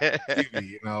looked back at the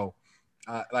TV.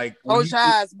 Like when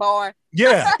Oshaz, boy.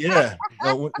 yeah.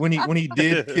 No, when he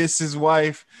did kiss his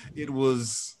wife, it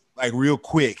was like real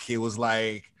quick. It was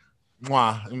like,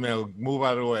 mwah, move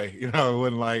out of the way. It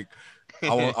wasn't like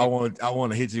I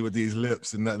want to hit you with these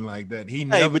lips and nothing like that. He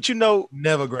never, but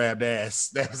never grabbed ass.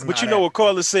 That's but what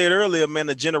Carla said earlier, man,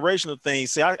 the generational thing.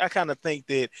 See, I kind of think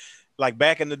that like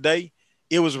back in the day,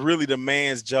 it was really the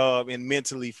man's job and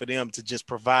mentally for them to just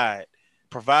provide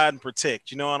and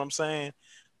protect. You know what I'm saying?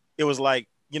 It was like,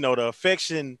 the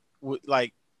affection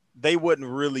like they wasn't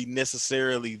really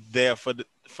necessarily there for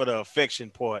the affection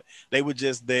part. They were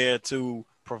just there to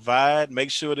provide,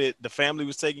 make sure that the family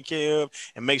was taken care of,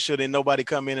 and make sure that nobody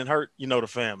come in and hurt, the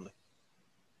family.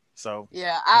 So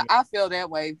yeah, I feel that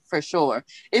way for sure.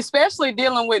 Especially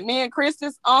dealing with me and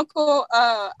Chris's uncle.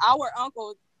 Our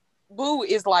uncle Boo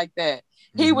is like that.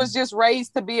 He was just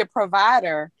raised to be a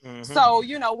provider. So,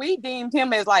 we deemed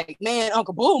him as like, man,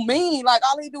 Uncle Boo mean. Like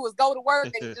all he do is go to work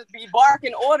and just be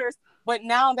barking orders. But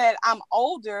now that I'm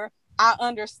older, I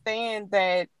understand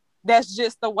that that's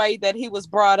just the way that he was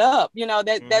brought up.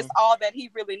 That's all that he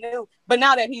really knew. But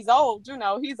now that he's old,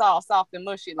 he's all soft and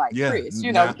mushy like Chris.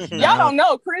 Y'all don't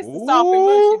know Chris is soft and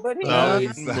mushy, but he's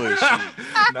mushy.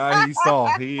 No, he's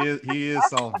soft. He is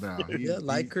soft now.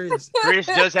 Like Chris. Chris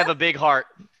does have a big heart.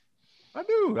 I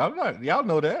do. I'm not. Y'all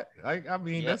know that. I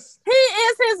mean, that's. He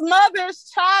is his mother's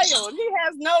child. He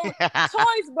has no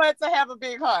choice but to have a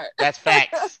big heart. That's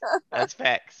facts. That's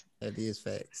facts. That is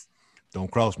facts.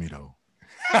 Don't cross me though.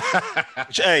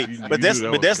 Hey, but that's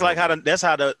like how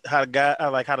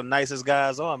the nicest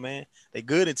guys are, man. They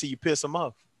good until you piss them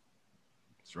off.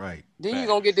 That's right. Then you're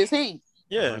gonna get this heat.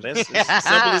 Yeah, that's as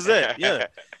simple as that. Yeah.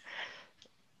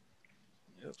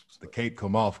 The cape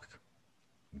come off.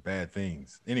 Bad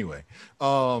things. Anyway,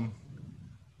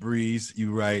 Breeze,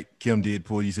 you right. Kim did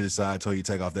pull you to the side, told you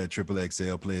to take off that Triple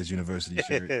XL Players University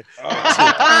shirt.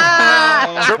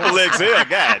 Triple XL,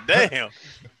 god damn.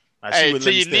 Hey,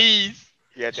 to your knees.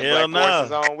 You got your black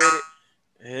forces on with it.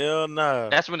 Hell no.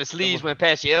 That's when the sleeves went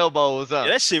past your elbows up.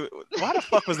 Yeah, that shit. Why the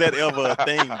fuck was that ever a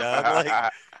thing, dog?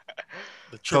 Like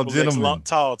the Triple XL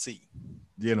tall tee.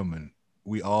 Gentlemen,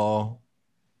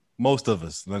 most of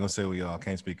us, I'm not gonna say we all,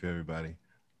 can't speak for everybody,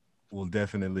 will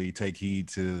definitely take heed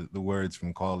to the words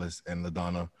from Carlos and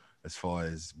LaDonna as far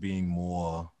as being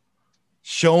more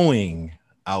showing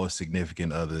our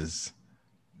significant others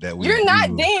that we You're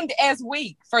not deemed as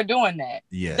weak for doing that.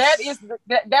 Yes.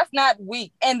 That's not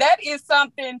weak. And that is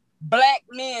something Black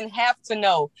men have to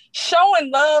know.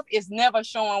 Showing love is never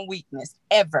showing weakness,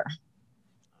 ever.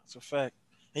 That's a fact.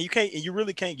 And you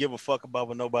really can't give a fuck about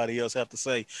what nobody else have to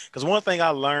say. Because one thing I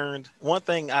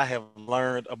have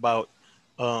learned about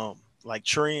like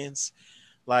trends,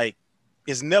 like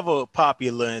it's never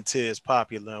popular until it's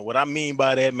popular. And what I mean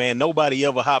by that, man, nobody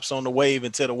ever hops on the wave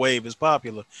until the wave is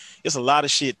popular. It's a lot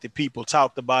of shit that people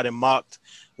talked about and mocked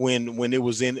when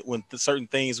certain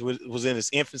things was in its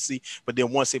infancy, but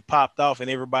then once it popped off and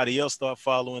everybody else started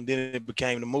following, then it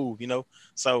became the move,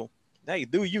 So hey,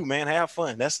 do you, man, have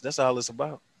fun. That's all it's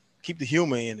about. Keep the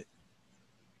humor in it.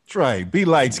 That's right. Be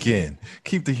light skinned.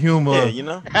 Keep the humor.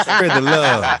 Yeah, spread the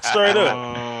love. Straight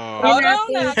up. Hold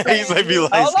on now. He's like, be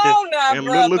light Hold on now, And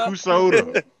brother. look who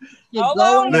soda. Hold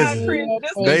on now, Listen, Chris.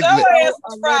 This they- is your they- ass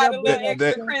was fried a little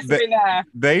extra crispy now.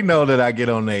 They know that I get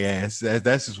on their ass.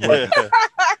 That's just what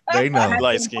they know. I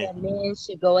Light think skin. that men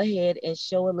should go ahead and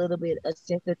show a little bit of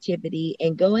sensitivity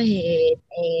and go ahead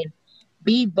and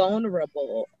be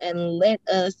vulnerable and let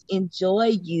us enjoy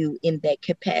you in that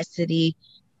capacity.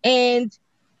 And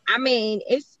I mean,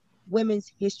 it's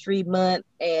Women's History Month,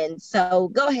 and so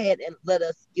go ahead and let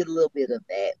us get a little bit of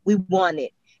that. We want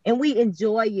it, and we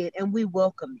enjoy it, and we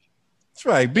welcome it. That's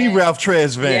right. Be Ralph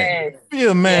Tresvant. Yes. Be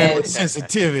a man Yes. with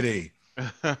sensitivity.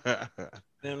 Nothing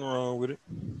wrong with it.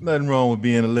 Nothing wrong with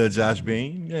being a little Josh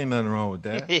Bean. Ain't nothing wrong with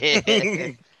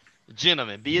that.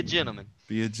 Gentlemen, be a gentleman.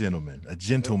 Be a gentleman, a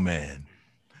gentleman.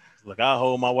 Look, I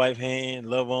hold my wife's hand,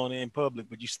 love on her in public,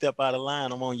 but you step out of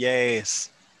line, I'm on your ass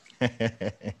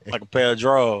like a pair of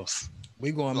drawers.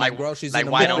 We going Like like groceries like in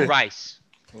the white on morning, rice.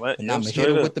 What? and I'm Straight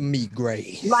hit her up. with the meat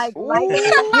grade. Like, Damn.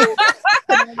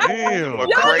 Y'all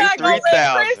Great not gonna let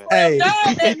Chris 3000. Hey,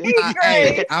 down that meat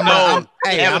grade. I'm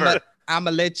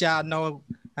gonna let y'all know,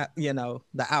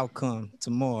 the outcome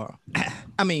tomorrow.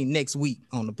 I mean, next week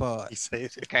on the pod. He said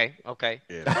it. Okay.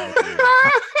 Yeah,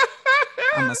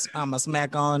 I'm a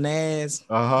smack on the ass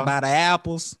Uh-huh. by the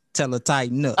apples. Tell her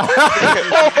tighten up.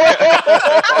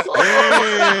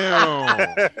 Damn.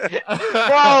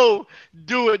 Bro,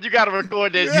 do it. You gotta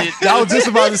record that shit. I was just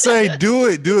about to say, do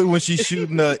it when she's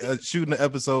shooting the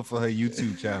episode for her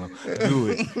YouTube channel. Do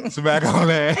it. Smack on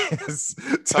that ass.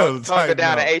 Talk it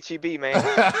down to HEB, man.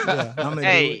 Yeah, I'm gonna do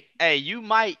it. Hey, you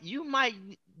might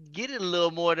get it a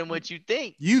little more than what you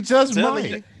think. You just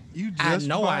Telling might. You I just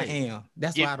know might. I am.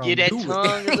 That's Get, why I don't get that do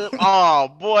tongue it. a little. Oh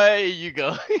boy, here you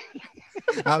go.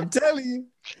 I'm telling you.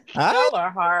 Y'all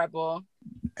are horrible.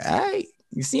 Hey,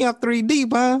 you see I'm 3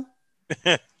 deep, huh?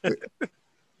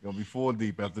 Gonna be 4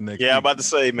 deep after next. Yeah, I'm week. about to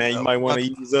say, man, you might want to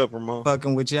ease up, Ramon.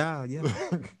 Fucking with y'all, yeah.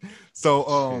 So,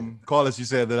 Carlos, you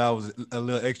said that I was a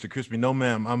little extra crispy. No,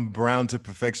 ma'am, I'm brown to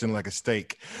perfection like a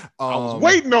steak. I was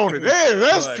waiting on it. Hey,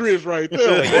 that's Chris right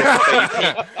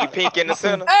there. You pink in the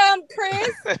center.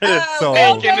 Chris, So-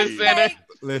 LJ In the center. steak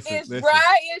Listen, is listen.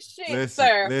 dry as shit, Listen,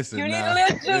 sir. listen, You need nah, a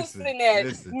little juice listen, in there.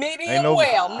 listen. Medium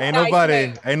well. Ain't nice nobody,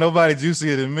 man. ain't nobody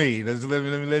juicier than me. Let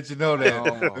me let you know that.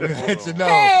 Oh, Let me let you know.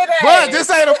 Hey, But hey. this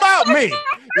ain't about me.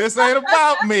 This ain't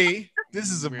about me.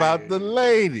 This is about the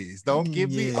ladies. Don't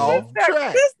get me Yeah. off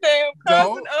track. This damn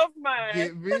cousin Don't of mine.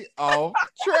 Get me off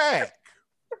track.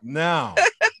 Now,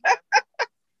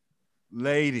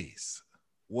 ladies,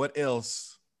 what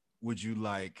else would you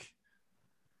like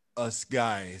us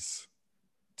guys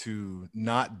to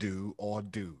not do or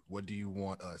do? What do you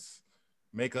want us?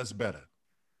 Make us better.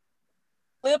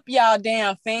 Clip y'all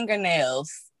damn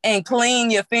fingernails and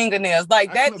clean your fingernails. Like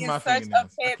I that clip is my such a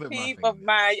fingernails. I pet clip my peeve of fingernails.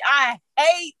 mine. I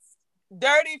hate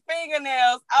dirty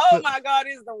fingernails. Oh my God,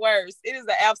 it's the worst. It is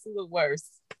the absolute worst.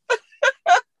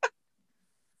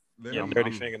 Yeah, dirty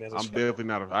fingernails. I'm definitely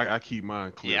not. I keep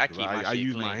mine clean. Yeah, I keep my I shit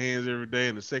use clean. my hands every day,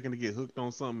 and the second to get hooked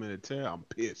on something in a tear, I'm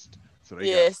pissed. So they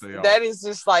Yes, gotta stay that off. is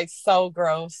just like so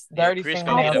gross. Yeah, Dirty Chris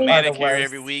gonna fingernails get a are the manicure worst.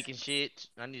 every week and shit.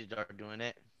 I need to start doing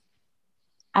that.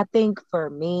 I think for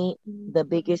me, the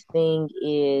biggest thing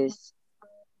is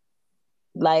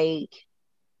like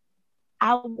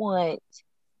I'm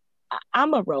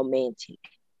a romantic,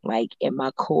 like in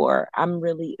my core. I'm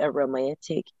really a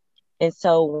romantic. And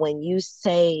so when you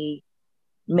say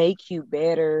make you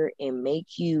better and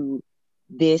make you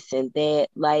this and that,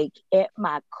 like at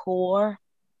my core,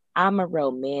 I'm a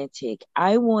romantic.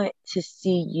 I want to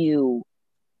see you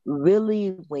really,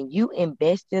 when you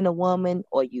invest in a woman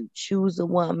or you choose a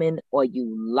woman or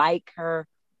you like her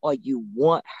or you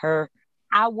want her,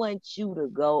 I want you to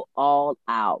go all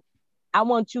out. I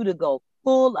want you to go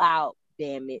full out,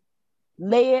 damn it.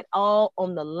 Lay it all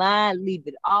on the line, leave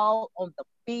it all on the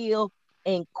field,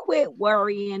 and quit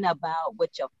worrying about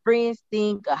what your friends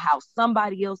think or how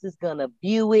somebody else is gonna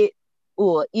view it,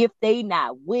 or if they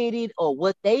not with it or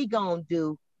what they gonna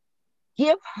do.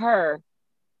 Give her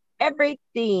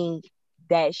everything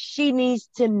that she needs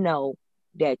to know,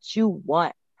 that you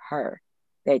want her,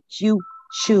 that you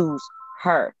choose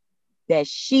her, that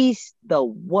she's the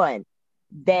one.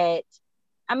 That,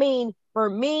 I mean, for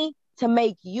me to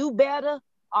make you better,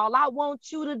 all I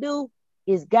want you to do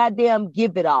is goddamn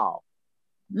give it all.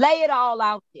 Lay it all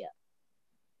out there.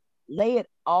 Lay it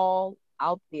all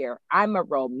out there. I'm a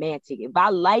romantic. If I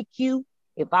like you,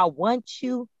 if I want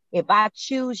you, if I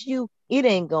choose you, it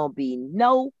ain't gonna be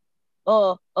no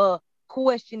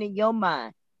question in your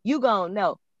mind. You gonna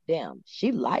know, damn,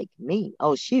 she like me.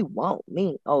 Oh, she want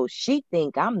me. Oh, she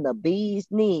think I'm the bee's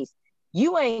knees.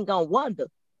 You ain't gonna wonder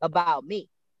about me.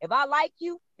 If I like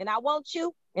you and I want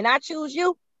you and I choose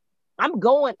you, I'm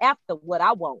going after what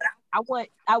I want.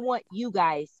 I want you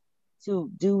guys to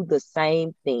do the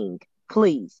same thing.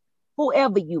 Please,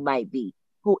 whoever you might be,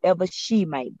 whoever she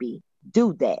might be,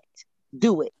 do that.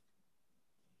 Do it.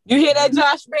 You hear that,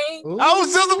 Josh Bean? I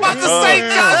was just about to say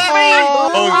Josh Bean.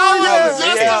 I was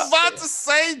just about to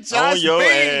say Josh On your Bean.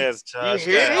 ass, Josh.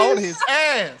 You hear God. On this? his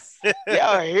ass.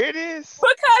 Y'all hear this?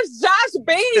 Because Josh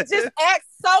Bean just acts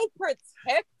so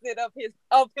protective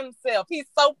of himself. He's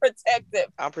so protective.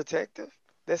 I'm protective.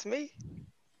 That's me.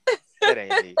 That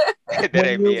ain't me. That When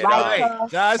ain't you me at like all. her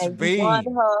Josh and you want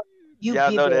Bean. her, you Y'all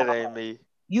give know it that all. ain't me.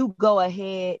 You go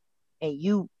ahead and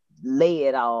you lay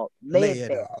it all. Lay it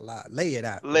there. all out. Lay it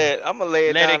out. I'm gonna lay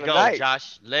it Let down it go, tonight.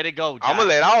 Josh. Let it go, Josh. I'm gonna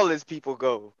let all these people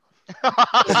go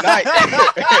tonight.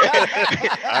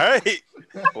 All right.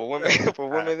 for women Aight.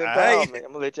 empowerment.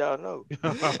 I'm gonna let y'all know.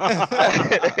 All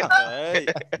right.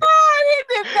 Oh, he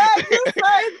did not just say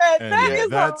that. And That is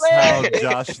that's how hilarious.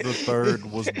 Josh the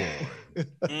Third was born.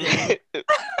 Mm.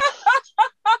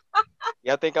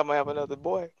 Y'all think I'm gonna have another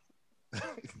boy?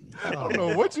 I don't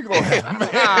know what you gonna have, man.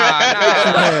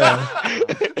 Yeah.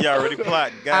 You already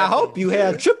plotting. I God. hope you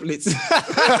have triplets.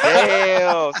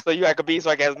 Damn. So you like a beast,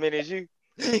 so I got as many as you.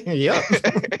 Yep.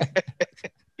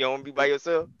 You don't wanna be by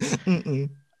yourself? Mm-mm.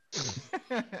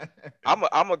 I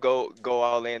I'm a go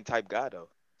all in type guy though.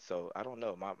 So I don't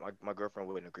know. My girlfriend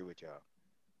wouldn't agree with y'all.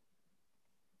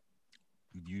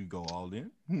 You go all in?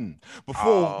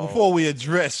 Oh. Before we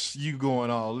address you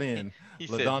going all in, He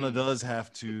said, LaDonna does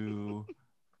have to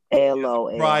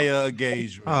LOL. prior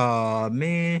engagement. Oh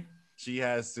man. She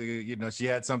has to, she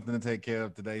had something to take care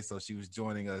of today, so she was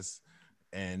joining us,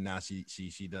 and now she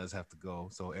does have to go.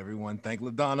 So everyone, thank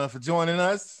LaDonna for joining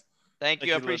us. Thank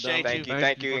you. I appreciate Thank you. you,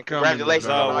 thank you, for and coming, congratulations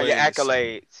on all your always.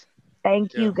 accolades.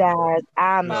 Thank you guys.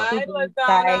 I'm Bye, super LaDonna.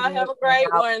 excited. Have a great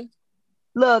and one.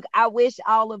 Look, I wish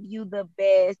all of you the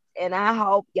best, and I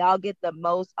hope y'all get the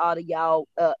most out of y'all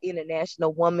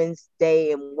International Women's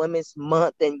Day and Women's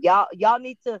Month. And y'all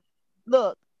need to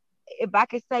look. If I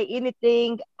could say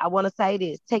anything, I want to say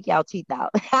this: take y'all teeth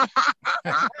out.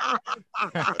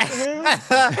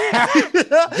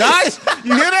 Josh,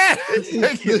 you hear that?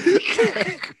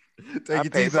 Take I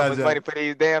your paid teeth so out, much Josh. money for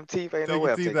these damn teeth. Ain't no Take way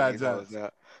your I'm teeth taking out, these Josh. hoes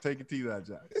out. Take your teeth out,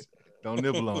 Josh. Don't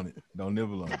nibble on it. Don't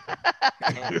nibble on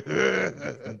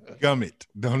it. Gum it.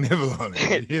 Don't nibble on it.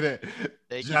 You hear that?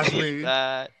 Take Josh your Bean. teeth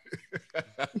out.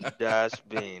 Josh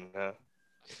Bean, huh?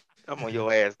 I'm on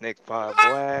your ass next pod, boy.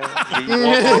 I'm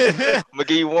gonna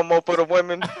give you one more for the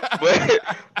women. But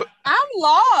I'm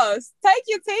lost. Take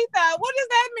your teeth out. What does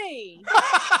that mean?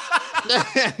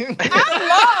 I'm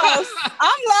lost.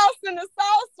 I'm lost in the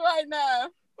sauce right now.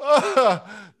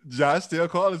 Josh still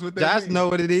call us with that. Josh know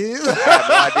what it is. I have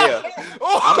no idea.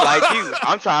 I'm like you.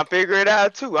 I'm trying to figure it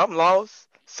out too. I'm lost.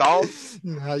 Sauce.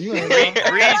 Nah, you ain't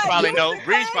Breeze probably know.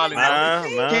 Breeze probably know.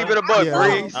 Nah. Keep it a buck, Yeah.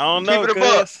 Breeze. I don't know, Keep it a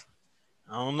buck. cuz.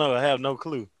 I don't know. I have no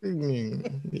clue.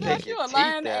 Josh, you a teeth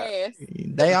lying out. ass.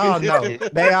 They all know.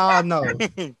 They all know.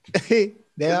 They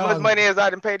As all much know. money as I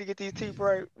done paid to get these teeth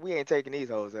right, we ain't taking these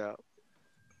hoes out.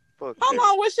 Fuck Hold that.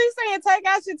 on, was she saying take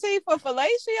out your teeth for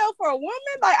fellatio for a woman?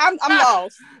 Like I'm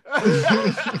lost.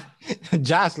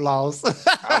 Josh lost.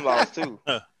 I'm lost too.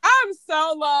 I'm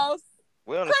so lost.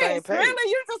 We on the same Chris, page.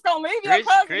 really? You just gonna leave your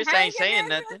cousin Chris hanging ain't saying in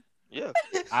there? nothing. Yeah.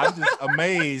 I'm just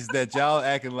amazed that y'all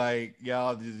acting like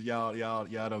y'all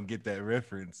don't get that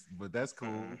reference, but that's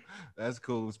cool. That's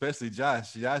cool, especially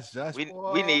Josh. Josh. We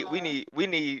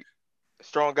need a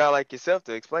strong guy like yourself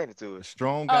to explain it to A us.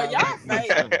 strong Oh, guy. y'all like fake.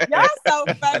 yourself. Y'all so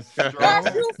fake.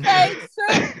 Josh, you fake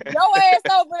too. Your ass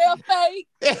over there fake.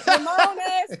 Ramon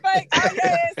ass fake. All your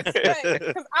ass is fake.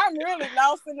 Because I'm really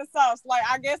lost in the sauce. Like,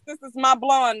 I guess this is my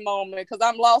blonde moment because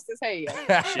I'm lost as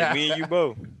hell. Shit, me and you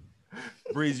both.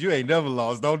 Breeze, you ain't never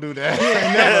lost. Don't do that. You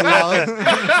ain't never lost.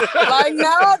 Like,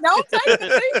 no, don't take the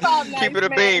teeth off now. Keep it a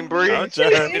man. beam, Breeze. I'm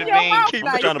trying, In your mouth, Keep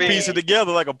now, it trying to you piece it man.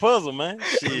 together like a puzzle, man.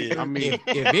 Shit. I mean,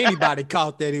 If anybody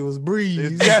caught that, it was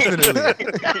Breeze. Definitely.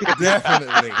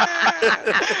 Definitely.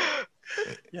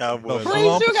 Y'all boys. The Breeze,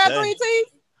 Lump you got Dang. 3 teeth?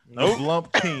 Nope.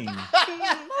 Lump King.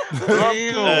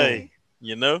 Hey,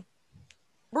 you know?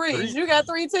 Breeze, you got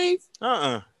 3 teeth?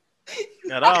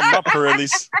 Got all my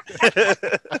pearlies.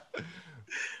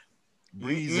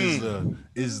 Breeze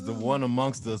is the one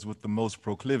amongst us with the most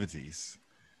proclivities.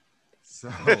 So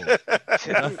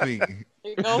nothing,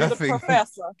 Here goes the Nothing.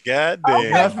 professor. God Okay,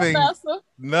 damn. Nothing. professor.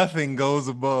 nothing goes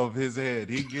above his head.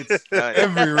 He gets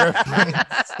every reference.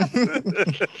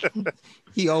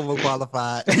 He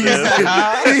overqualified.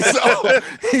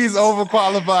 he's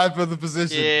overqualified for the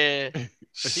position. Yeah.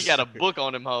 He got a book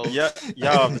on him, ho. Y'all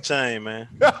off the chain, man.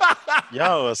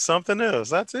 Y'all are something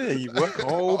else. I tell you what.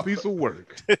 whole piece of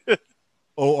work.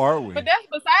 Oh, are we? But that's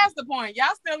besides the point. Y'all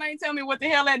still ain't tell me what the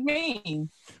hell that means.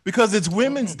 Because it's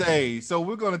Women's Day, so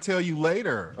we're gonna tell you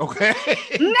later. Okay.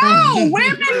 No,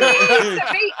 women need to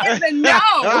be in the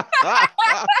know.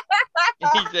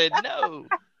 He said no.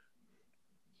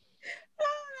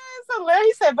 So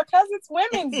Larry said because it's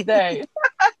Women's Day.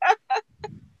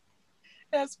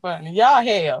 That's funny. Y'all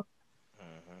hell.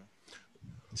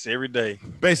 It's every day.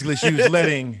 Basically, she was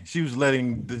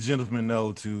letting the gentleman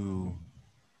know to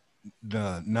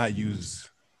not use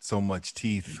so much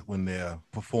teeth when they're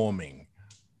performing.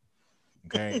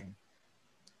 Okay.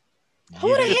 Who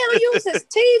the hell uses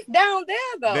teeth down there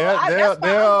though? That's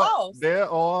why I'm lost. There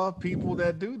are people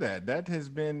that do that. That has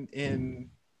been in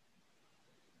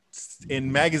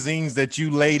magazines that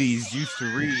you ladies used to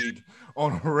read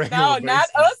on a regular No, basis. not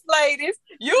us ladies.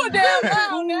 You a damn lie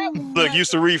on that. Look,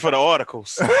 used to read for the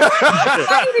articles.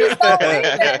 Ladies don't read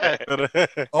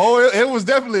that. Oh, it was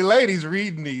definitely ladies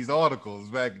reading these articles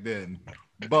back then.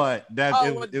 But that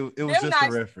it was just a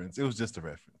reference. It was just a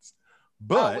reference.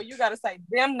 But well, you gotta say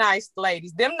them nice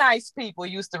ladies, them nice people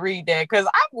used to read that because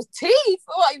I was teeth.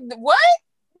 Like what?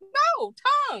 No,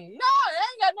 tongue. No, it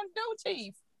ain't got nothing to do with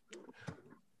teeth.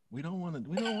 we don't want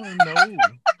to know.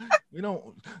 We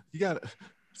don't. You gotta.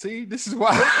 See, this is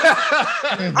why.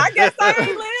 I guess I ain't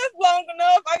lived long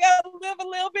enough. I gotta live a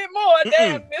little bit more.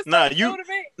 Damn, this new to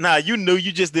me. You knew.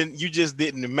 You just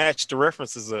didn't match the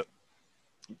references up.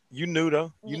 You knew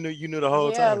though. You knew the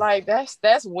whole time. Yeah, like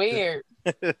that's weird.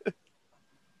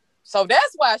 So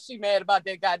that's why she mad about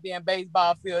that goddamn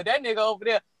baseball field. That nigga over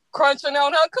there crunching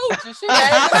on her coochie. She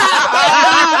mad.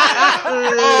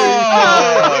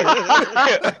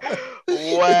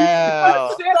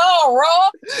 Wow. Shit all raw.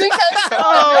 She can't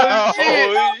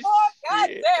shit. God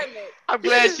damn it. I'm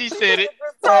glad she said it. She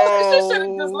should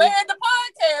have just led the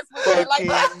podcast with it. Like,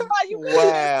 that's why you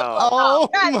wow. Oh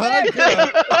my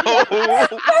God.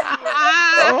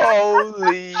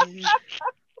 Holy.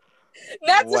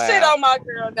 Not to shit on my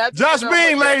girl. Josh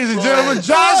Bean, ladies and gentlemen.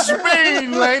 Josh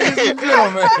Bean, ladies and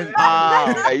gentlemen.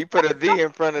 Hey, you put a D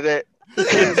in front of that.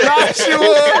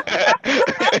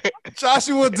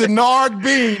 Joshua Denard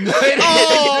Bean.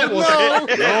 Oh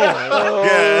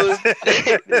no.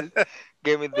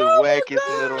 Give me the wackest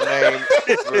middle name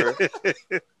ever.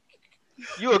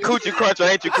 You a coochie cruncher,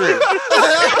 ain't you, Chris?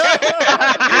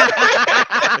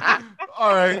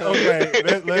 All right, okay.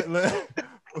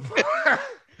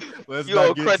 Let's you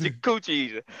a crunchy coochie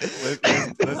eater.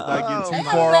 Let's not get too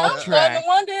far off track. I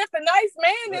wonder if the nice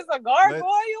man is a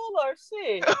gargoyle or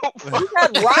shit. He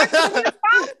got rocks in his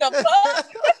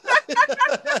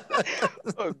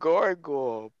mouth. A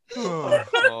gargoyle.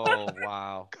 Oh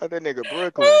wow. Got that nigga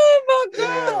Brooklyn. Oh my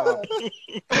god.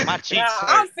 Yeah. My cheeks hurt.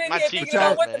 I'm sitting My here cheeks thinking hurt,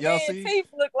 about what the man. man's teeth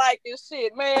look like and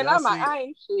shit, man. I'm like, I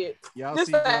ain't shit. Y'all this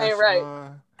see ain't Josh,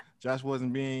 right. Josh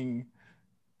wasn't being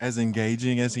as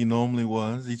engaging as he normally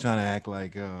was. He trying to act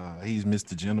like he's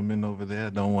Mr. Gentleman over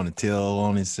there. Don't want to tell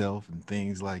on himself and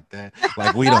things like that.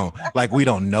 Like we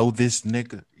don't know this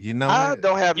nigga. You know, I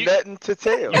don't have nothing to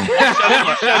tell. You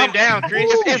shut him down,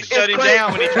 Chris. You shut him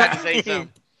down when he tried to say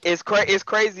something. It's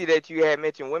crazy that you had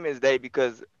mentioned Women's Day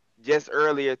because just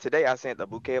earlier today I sent a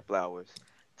bouquet of flowers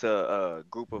to a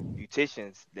group of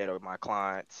beauticians that are my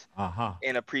clients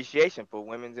in appreciation for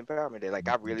Women's Empowerment Day. Like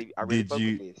I really fuck with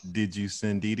this. Did you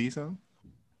send Dee Dee some?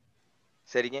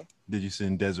 Say it again. Did you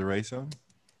send Desiree some?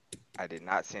 I did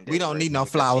not send. We don't need no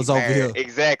flowers over here.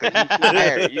 Exactly.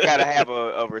 You gotta have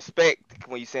a respect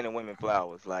when you sending women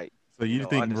flowers. Like. So you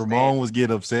think understand. Ramon would get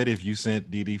upset if you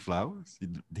sent Dee Dee flowers?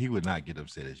 He would not get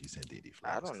upset if you sent Dee Dee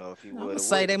flowers. I don't know if he I'm would.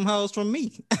 say them hoes from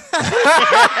me. We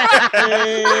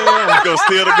gonna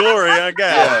steal the glory, I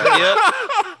got it. Yep.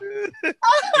 He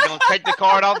gonna take the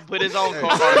card off and put his own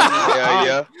card on.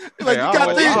 Yeah. Like, you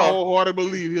got I wholeheartedly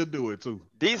believe he'll do it too.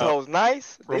 These hoes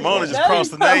nice. Ramona just crossed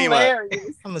the name out.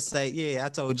 I'm gonna say, yeah, I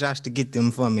told Josh to get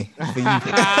them for me. For you.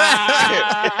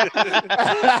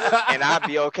 And I'd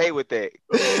be okay with that.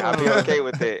 I'd be okay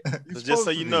with that. So just so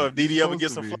you know, if Dee Dee ever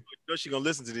gets some flowers, you know she gonna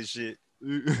listen to this shit.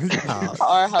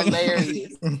 Are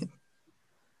hilarious.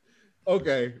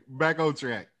 Okay, back on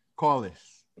track. Call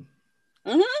this.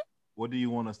 Mm-hmm. What do you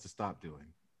want us to stop doing?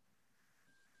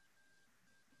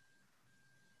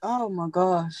 Oh my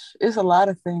gosh, it's a lot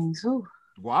of things. Whew.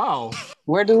 Wow.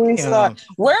 Where do we start?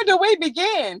 Where do we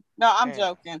begin? No, I'm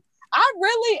joking. I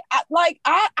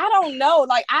don't know.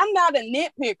 Like, I'm not a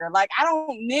nitpicker. Like, I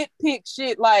don't nitpick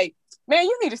shit. Like, man,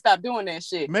 you need to stop doing that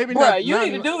shit. Maybe Bruh, not. You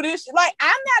need to do this shit. Like,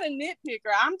 I'm not a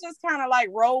nitpicker. I'm just kind of like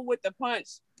roll with the punch.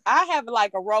 I have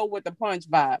like a roll with the punch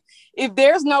vibe. If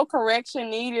there's no correction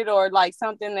needed or like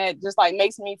something that just like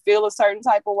makes me feel a certain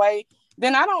type of way,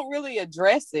 then I don't really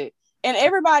address it. And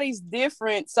everybody's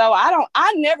different. So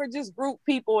I never just group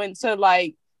people into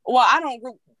like, well, I don't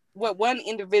group what one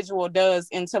individual does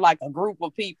into like a group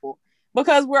of people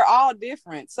because we're all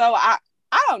different. So I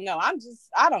don't know. I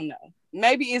don't know.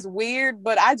 Maybe it's weird,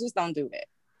 but I just don't do that.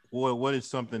 Well, what is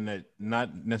something that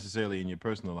not necessarily in your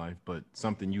personal life, but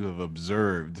something you have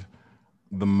observed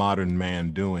the modern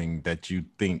man doing that you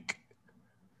think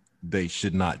they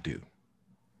should not do?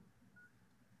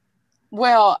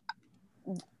 Well,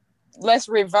 let's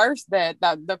reverse that.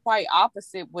 The quite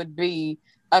opposite would be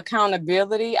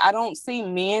accountability. I don't see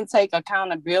men take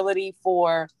accountability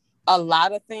for a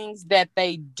lot of things that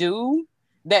they do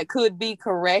that could be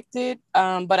corrected.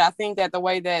 But I think that the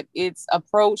way that it's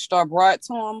approached or brought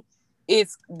to them,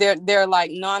 they're like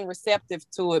non-receptive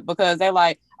to it because they're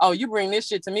like, oh, you bring this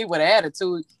shit to me with an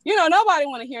attitude. You know, nobody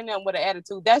want to hear nothing with an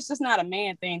attitude. That's just not a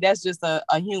man thing. That's just a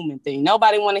human thing.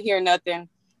 Nobody want to hear nothing,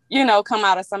 you know, come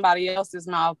out of somebody else's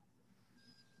mouth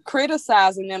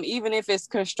criticizing them, even if it's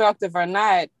constructive or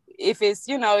not, if it's,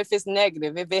 you know, if it's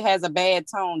negative, if it has a bad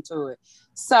tone to it.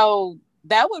 So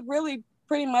that would really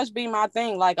pretty much be my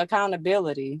thing, like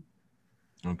accountability.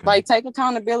 Okay. Like take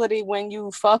accountability when you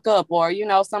fuck up or, you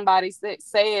know, somebody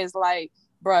says like,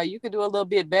 bro, you could do a little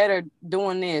bit better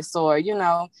doing this, or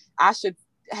I shouldn't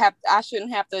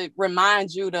have to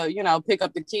remind you to pick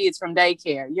up the kids from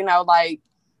daycare. Like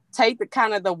take the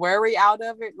kind of the worry out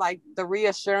of it, like the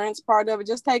reassurance part of it.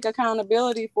 Just take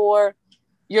accountability for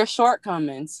your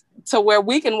shortcomings to where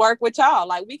we can work with y'all.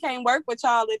 Like we can't work with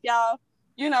y'all if y'all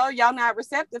not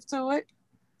receptive to it.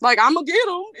 Like I'm gonna get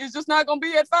them. It's just not gonna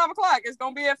be at 5 o'clock. It's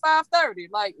gonna be at 5:30.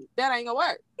 Like that ain't gonna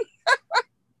work.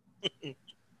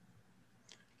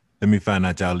 Let me find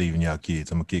out y'all leaving y'all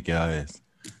kids. I'm gonna kick y'all ass.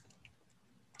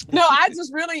 No, I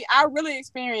really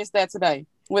experienced that today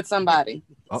with somebody.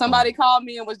 Somebody called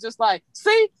me and was just like,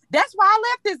 see, that's why I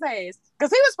left his ass.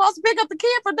 Because he was supposed to pick up the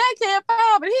kid for daycare at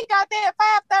 5, but he got there at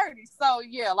 5:30. So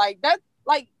yeah, like that,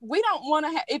 like we don't want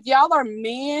to if y'all are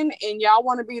men and y'all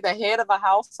want to be the head of a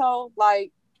household,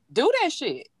 like do that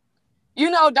shit.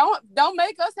 Don't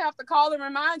make us have to call and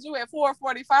remind you at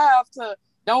 4:45 to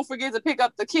don't forget to pick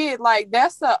up the kid. Like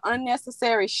that's an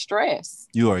unnecessary stress.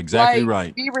 You are exactly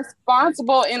right. Be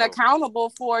responsible and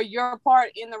accountable for your part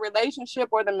in the relationship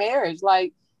or the marriage.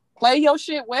 Like play your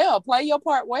shit well, play your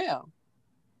part well.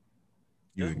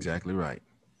 You're exactly right.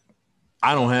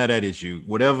 I don't have that issue.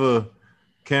 Whatever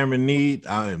Cameron need,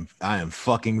 I am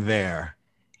fucking there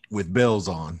with bells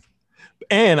on.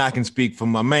 And I can speak for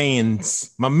my men's,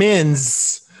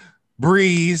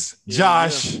 Breeze,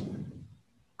 Josh,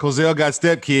 Cozell got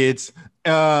stepkids,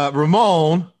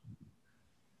 Ramon.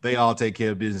 They all take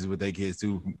care of business with their kids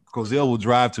too. Cozell will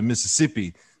drive to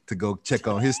Mississippi to go check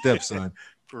on his stepson.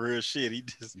 For real shit, he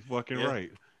just fucking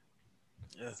right.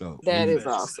 Yeah. So that is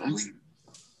awesome.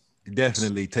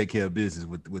 Definitely take care of business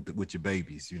with your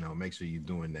babies. Make sure you're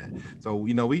doing that. So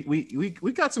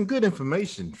we got some good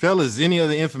information, fellas. Any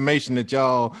other information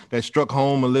that struck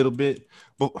home a little bit,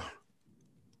 but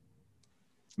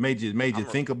made you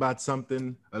think about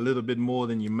something a little bit more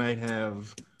than you might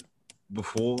have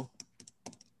before?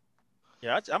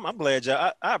 Yeah, I'm glad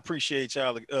y'all. I appreciate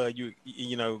y'all.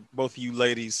 Both of you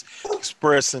ladies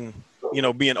expressing,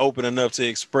 being open enough to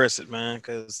express it, man.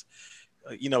 Because,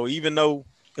 even though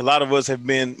a lot of us have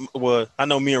been, I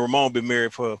know me and Ramon been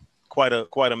married for quite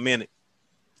a minute,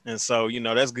 and so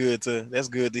that's good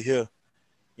to hear.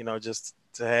 Just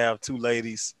to have two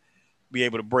ladies be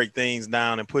able to break things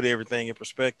down and put everything in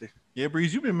perspective. Yeah,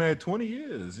 Breeze, you've been married 20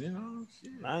 years, Shit.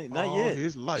 Not yet.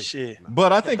 His life. Shit.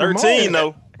 But I think 13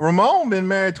 though. Ramon been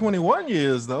married 21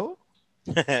 years though.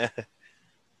 I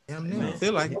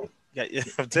feel like it. Yeah,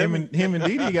 him and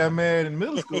Didi got married in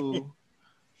middle school.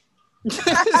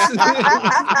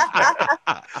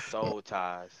 Soul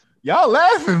ties. Y'all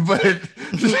laughing, but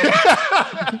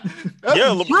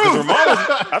yeah,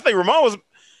 I think Ramon,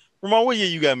 what year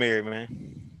you got married,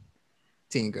 man?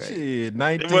 10th grade. Shit,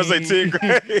 19. It was like 10th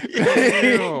grade.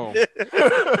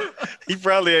 He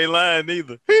probably ain't lying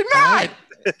either. He's not.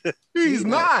 He's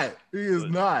not. He is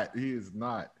not. He is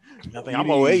not. I think I'm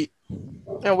 08.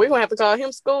 And we're gonna have to call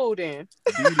him school then.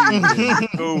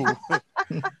 Cool.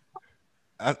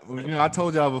 I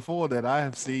told y'all before that I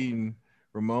have seen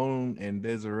Ramon and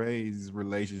Desiree's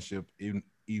relationship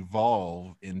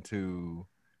evolve into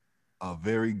a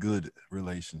very good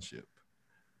relationship.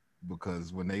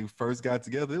 Because when they first got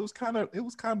together, it was kind of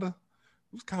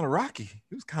rocky.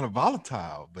 It was kind of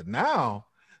volatile. But now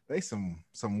they some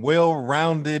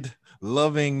well-rounded,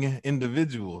 loving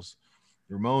individuals.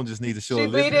 Ramon just needs to show. She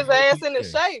beat his ass into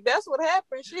shape. That's what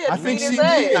happened. She had to beat his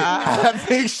ass. I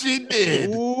think she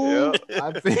did. Yep.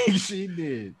 I think she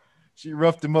did. She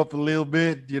roughed him up a little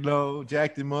bit,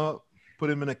 jacked him up,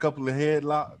 put him in a couple of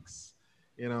headlocks,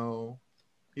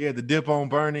 He had to dip on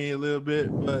Bernie a little bit,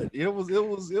 but it was good.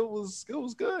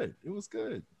 It was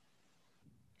good.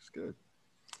 It's good.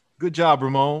 Good job,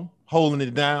 Ramon, holding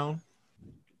it down.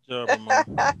 Good job,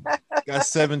 Ramon. Got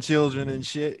 7 children and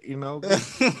shit,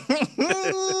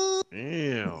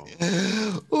 Damn.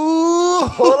 Ooh,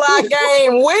 pull-out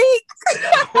game weak.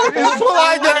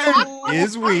 Pull-out game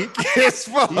is weak. It's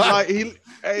fun.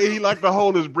 He like to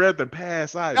hold his breath and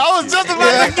pass out. I was just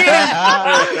about to get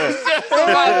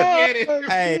it.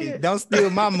 Hey, don't steal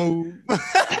my move.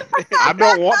 I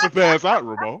don't want to pass out,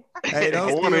 Ramon. Hey, I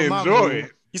want to enjoy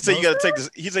it. He said you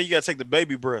gotta take the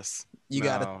baby breaths. You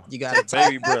gotta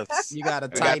baby breaths. You gotta You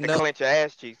got tighten to up. clench your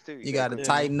ass cheeks too. You gotta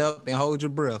tighten up and hold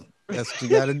your breath. That's what you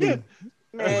gotta do.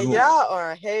 Man, y'all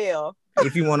are hell.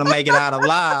 If you want to make it out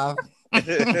alive.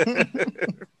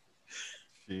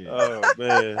 Oh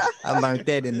man, I learned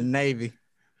that in the Navy.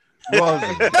 Boy,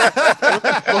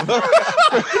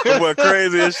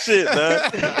 crazy as shit,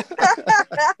 man.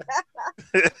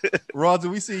 Roger,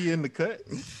 we see you in the cut.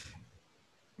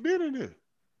 Been in there.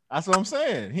 That's what I'm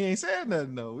saying. He ain't saying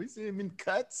nothing though. We see him in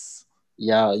cuts.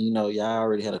 y'all, y'all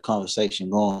already had a conversation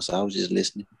going, so I was just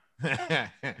listening. You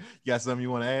got something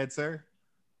you want to add, sir?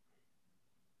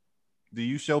 Do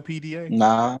you show PDA?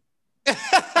 Nah.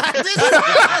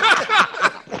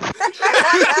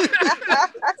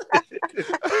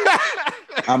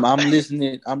 I'm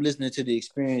listening. I'm listening to the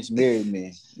experienced married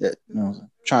man. That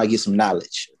trying to get some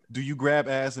knowledge. Do you grab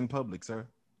ass in public, sir?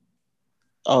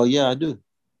 Oh yeah, I do.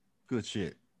 Good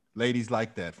shit. Ladies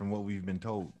like that, from what we've been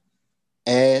told.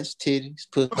 Ass, titties,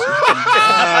 pussy.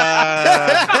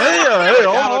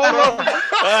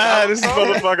 This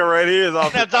motherfucker right here is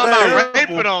off. That's all about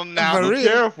raping them now. Be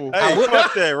careful. Hey,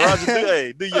 fuck that,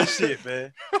 Roger. Do your shit,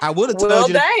 man. I would have told Well,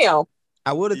 you. damn.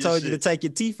 I would have Your told you to shit. take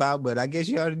your teeth out, but I guess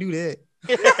you ought to do that.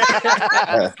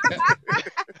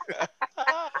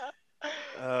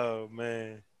 Oh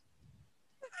man,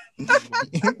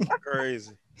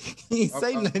 crazy. He ain't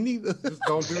say nothing either. Just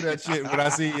don't do that shit when I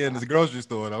see you in the grocery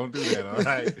store. Don't do that, all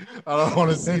right? I don't want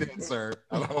to see that, sir.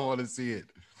 I don't want to see it.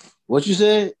 What you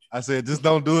said? I said, just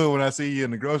don't do it when I see you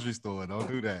in the grocery store. Don't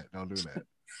do that. Don't do that.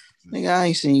 Nigga, I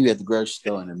ain't seen you at the grocery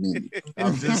store in a minute.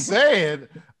 I'm just saying,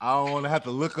 I don't want to have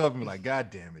to look up and be like,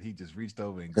 God damn it, he just reached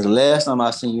over and. Because the last time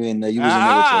I seen you in there, you was in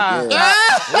there with your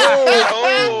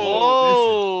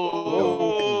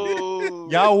girl.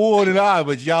 Y'all wore it out,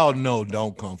 but y'all know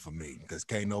don't come for me because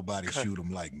can't nobody shoot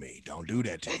them like me. Don't do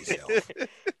that to yourself.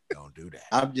 Don't do that.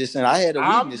 I'm just saying, I had a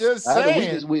I'm witness. just I had a saying,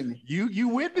 witness with me. you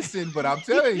witnessing, but I'm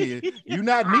telling you, you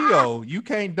not Neo. You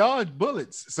can't dodge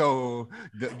bullets, so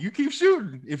you keep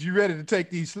shooting if you're ready to take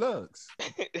these slugs.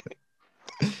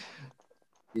 It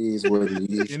is what it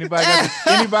is.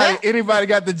 Anybody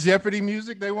got the Jeopardy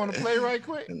music they want to play right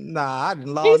quick? Nah, I didn't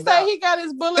He log said out. he got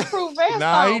his bulletproof vest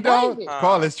Nah, on. he don't. baby.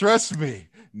 Carlos, trust me.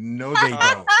 No, they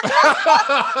don't.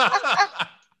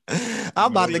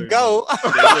 I'm about to go. See,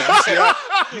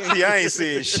 I ain't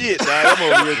saying shit, dog. I'm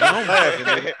over here laughing.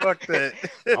 Nigga. Fuck that.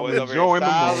 I was enjoying the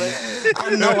moment.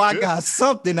 I know I got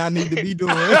something I need to be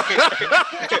doing.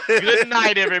 Good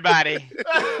night, everybody.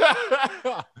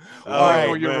 All right,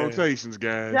 Oh, on your man. rotations,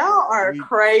 guys. Y'all are We-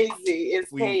 crazy as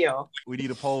we- hell. We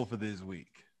need a poll for this week.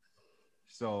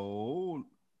 So,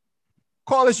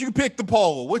 Carlos, you pick the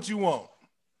poll. What you want?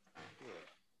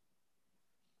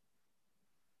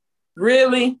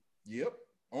 Really? Yep,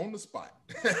 on the spot.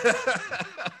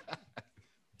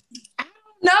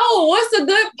 No, what's a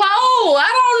good poll?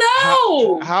 I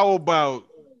don't know. How about,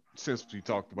 since we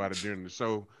talked about it during the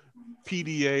show,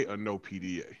 PDA or no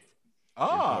PDA?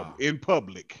 In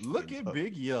public. Look at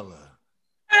Big Yellow.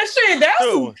 That shit, that's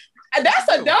a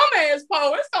dumbass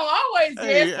poll. It's gonna always be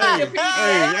Hey, PDA.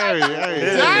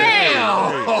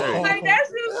 Damn. Like,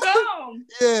 that's just dumb.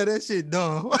 Yeah, that shit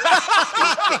dumb.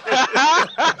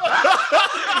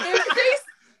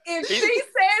 If she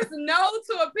says no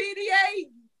to a PDA,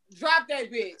 drop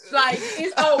that bitch. Like,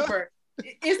 it's over.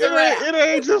 It's a wrap. It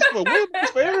ain't just for women,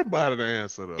 it's for everybody to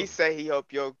answer though. He say he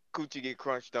hope your coochie get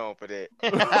crunched on for that.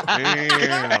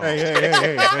 Damn.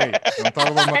 Hey. Don't talk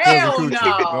about my Hell cousin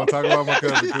Coochie. no. Don't talk about my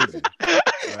cousin Coochie.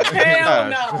 Hell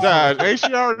no. Josh, ain't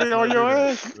she already on your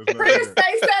ass? Chris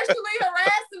stay sexually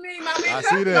harassing me. My bitch I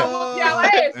see that. don't whoop your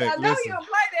ass. Hey, I know listen. you don't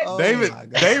play that. Oh, David, my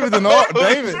God.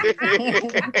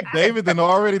 David done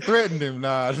already threatened him.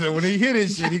 Nah, when he hit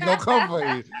his shit, he gonna come for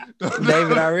you.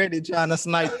 David already trying to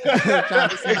snipe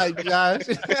Josh.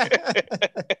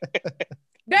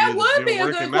 That Yeah, would be you're a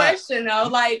working good question though.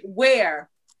 Like, where?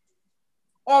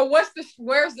 Or where's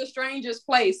the strangest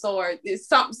place, or is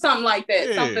something like that,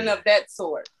 Yeah. something of that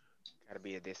sort. Gotta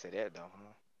be a this or that though, huh?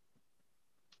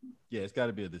 Yeah, it's got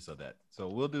to be a this or that. So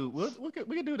we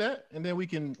can do that, and then we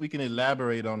can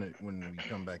elaborate on it when we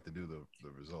come back to do the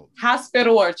results.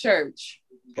 Hospital or church?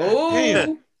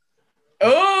 damn.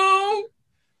 Oh.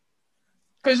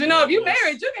 Because if you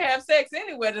married, you can have sex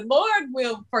anywhere. The Lord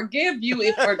will forgive you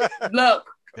if look.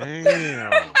 Damn.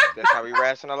 That's how we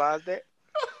rationalize that.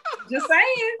 Just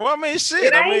saying. Well, I mean, shit.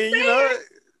 It I ain't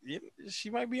mean, she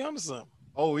might be onto something.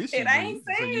 Oh, is she? It ain't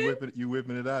So saying. you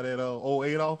whipping it out at old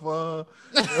Adolph?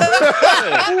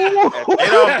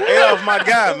 Adolph, my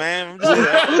guy, man. but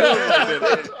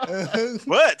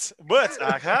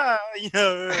you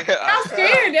know, I'm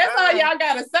scared. That's all y'all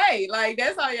gotta say. Like,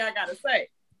 that's all y'all gotta say.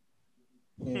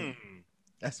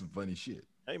 That's some funny shit.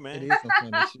 Hey It man, is some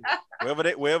funny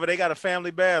shit. wherever they got a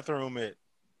family bathroom at,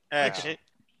 action.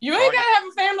 You ain't gotta have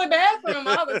a family bathroom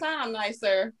all the time, nice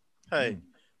sir. Hey,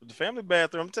 the family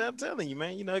bathroom. I'm telling you,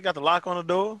 man. You know, it got the lock on the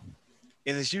door,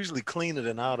 and it's usually cleaner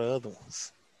than all the other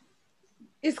ones.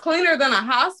 It's cleaner than a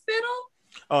hospital.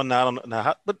 Oh no, I don't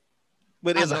know.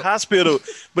 But is a hospital?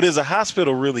 But is a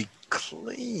hospital really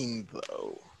clean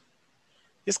though?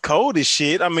 It's cold as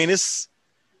shit. I mean, it's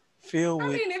Filled I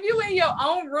with. mean, if you in your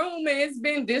own room and it's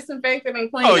been disinfected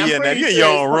and cleaned, Oh I'm yeah, now if pretty you're in sure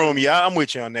your it's own room, clean. yeah, I'm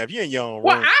with you on that. If you're in your own room.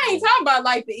 Well, I ain't talking about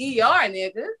like the ER,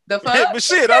 nigga. The fuck? But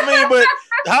shit, I mean, but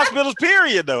hospitals,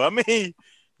 period, though. I mean,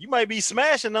 you might be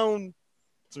smashing on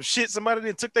some shit somebody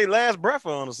that took their last breath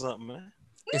on or something, man.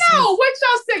 No, with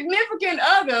your significant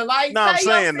other. Like, No, I'm say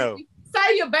saying though.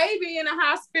 Say your baby in the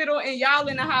hospital and y'all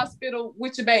in the hospital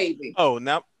with your baby. Oh,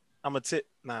 now I'm a tip.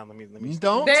 Nah, let me.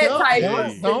 Don't That tell type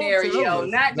us. of Don't scenario, tell us.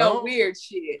 not no weird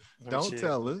shit. Don't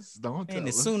tell us. Don't tell And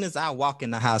as us. soon as I walk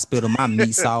in the hospital, my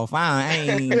meat's off.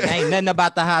 Ain't nothing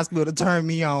about the hospital turn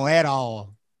me on at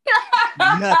all.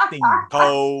 Nothing.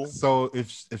 Cold. So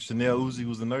if Chanel Uzi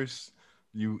was a nurse,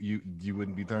 you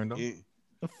wouldn't be turned on?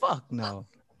 The fuck no.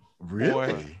 Really?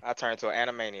 Boy, I turned to an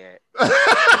animaniac.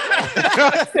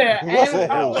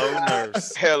 Hello,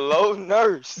 nurse. Hello,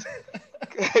 nurse.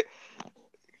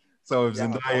 So if Yeah,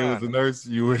 I'm Zendaya was fine. a nurse,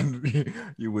 you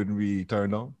wouldn't be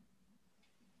turned on?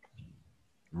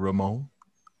 Ramon?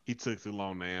 He took too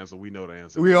long to answer. We know the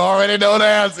answer. We already know the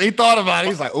answer. He thought about it.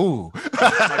 He's like, ooh.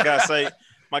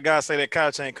 My guy say that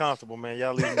couch ain't comfortable, man.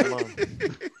 Y'all leave me alone.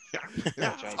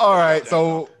 All right,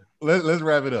 so let's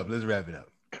wrap it up. Let's wrap it up.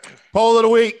 Poll of the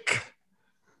week.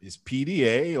 Is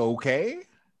PDA okay?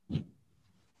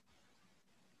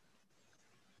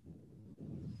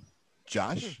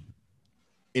 Josh,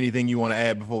 anything you want to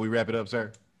add before we wrap it up,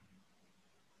 sir?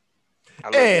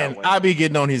 And I be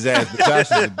getting on his ass, but Josh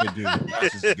is a good dude.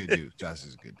 Josh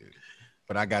is a good dude.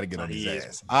 But I got to get on his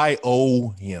ass. I owe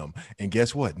him. And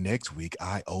guess what? Next week,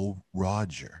 I owe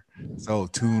Roger. So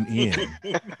tune in.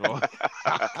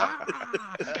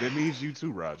 That means you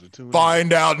too, Roger. Tune in.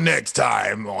 Find out next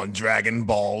time on Dragon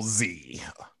Ball Z.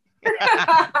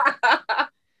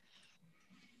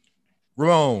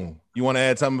 Ramon, you want to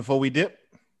add something before we dip?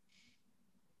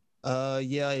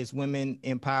 Yeah, it's Women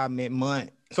Empowerment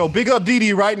Month. So big up Dee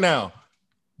Dee right now.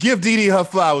 Give Dee Dee her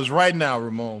flowers right now,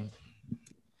 Ramon.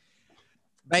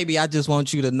 Baby, I just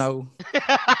want you to know.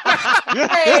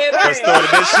 I started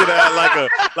that shit out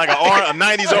like a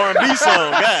 90s R&B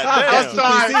song.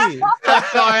 God damn. I'm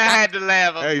sorry, I had to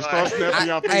laugh. Hey, start snapping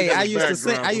your fingers.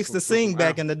 Hey, I used to sing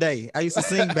back in the day.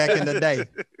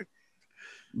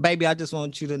 Baby, I just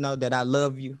want you to know that I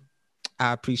love you.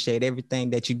 I appreciate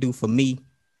everything that you do for me.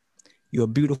 You're a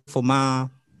beautiful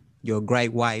mom. You're a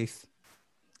great wife.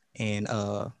 And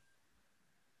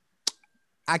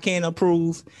I can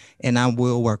improve, and I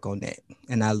will work on that.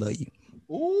 And I love you.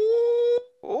 Ooh,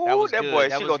 that boy,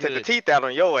 she gonna take the teeth out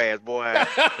on your ass, boy.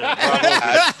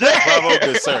 Bravo,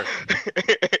 good sir.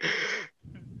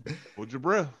 Hold your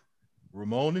breath.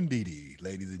 Ramon and Dee Dee,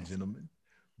 ladies and gentlemen,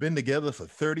 been together for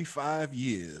 35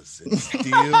 years and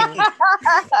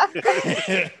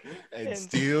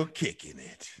still kicking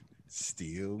it.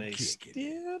 Still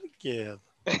together.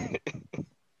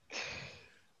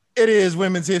 It is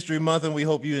Women's History Month, and we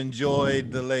hope you enjoyed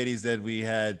the ladies that we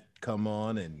had come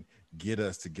on and get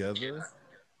us together.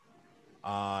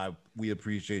 We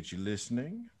appreciate you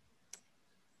listening.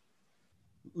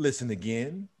 Listen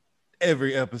again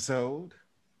every episode,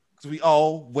 because we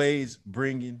always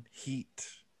bringing heat.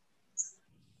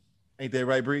 Ain't that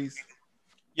right, Breeze?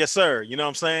 Yes, sir. You know what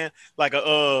I'm saying? Like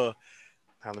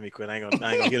let me quit. I ain't gonna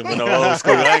hit him with no old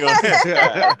school. I ain't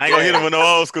gonna hit him with no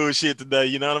old school shit today.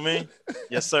 You know what I mean?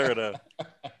 Yes, sir. Though.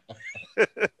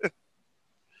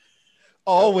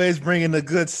 Always bringing the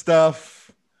good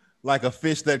stuff, like a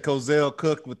fish that Cozell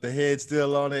cooked with the head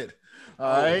still on it.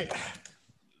 All right.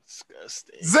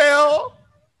 Disgusting. Zell,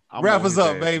 I'm wrap on us his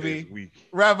up, ass baby. this week.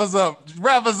 Wrap us up, Zell.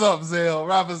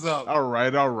 Wrap us up. All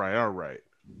right.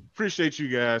 Appreciate you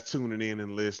guys tuning in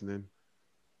and listening.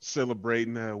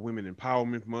 Celebrating Women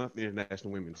Empowerment Month,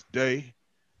 International Women's Day.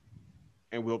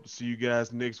 And we hope to see you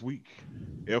guys next week.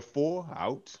 F4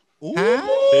 out.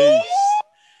 Peace.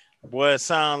 Boy, it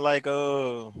sound like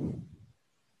Sound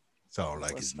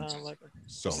like it's what's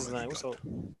his name? What's up?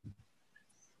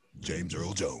 James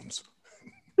Earl Jones.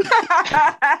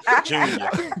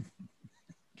 Junior.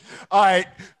 All right,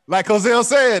 like Cozell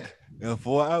said,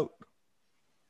 F4 out.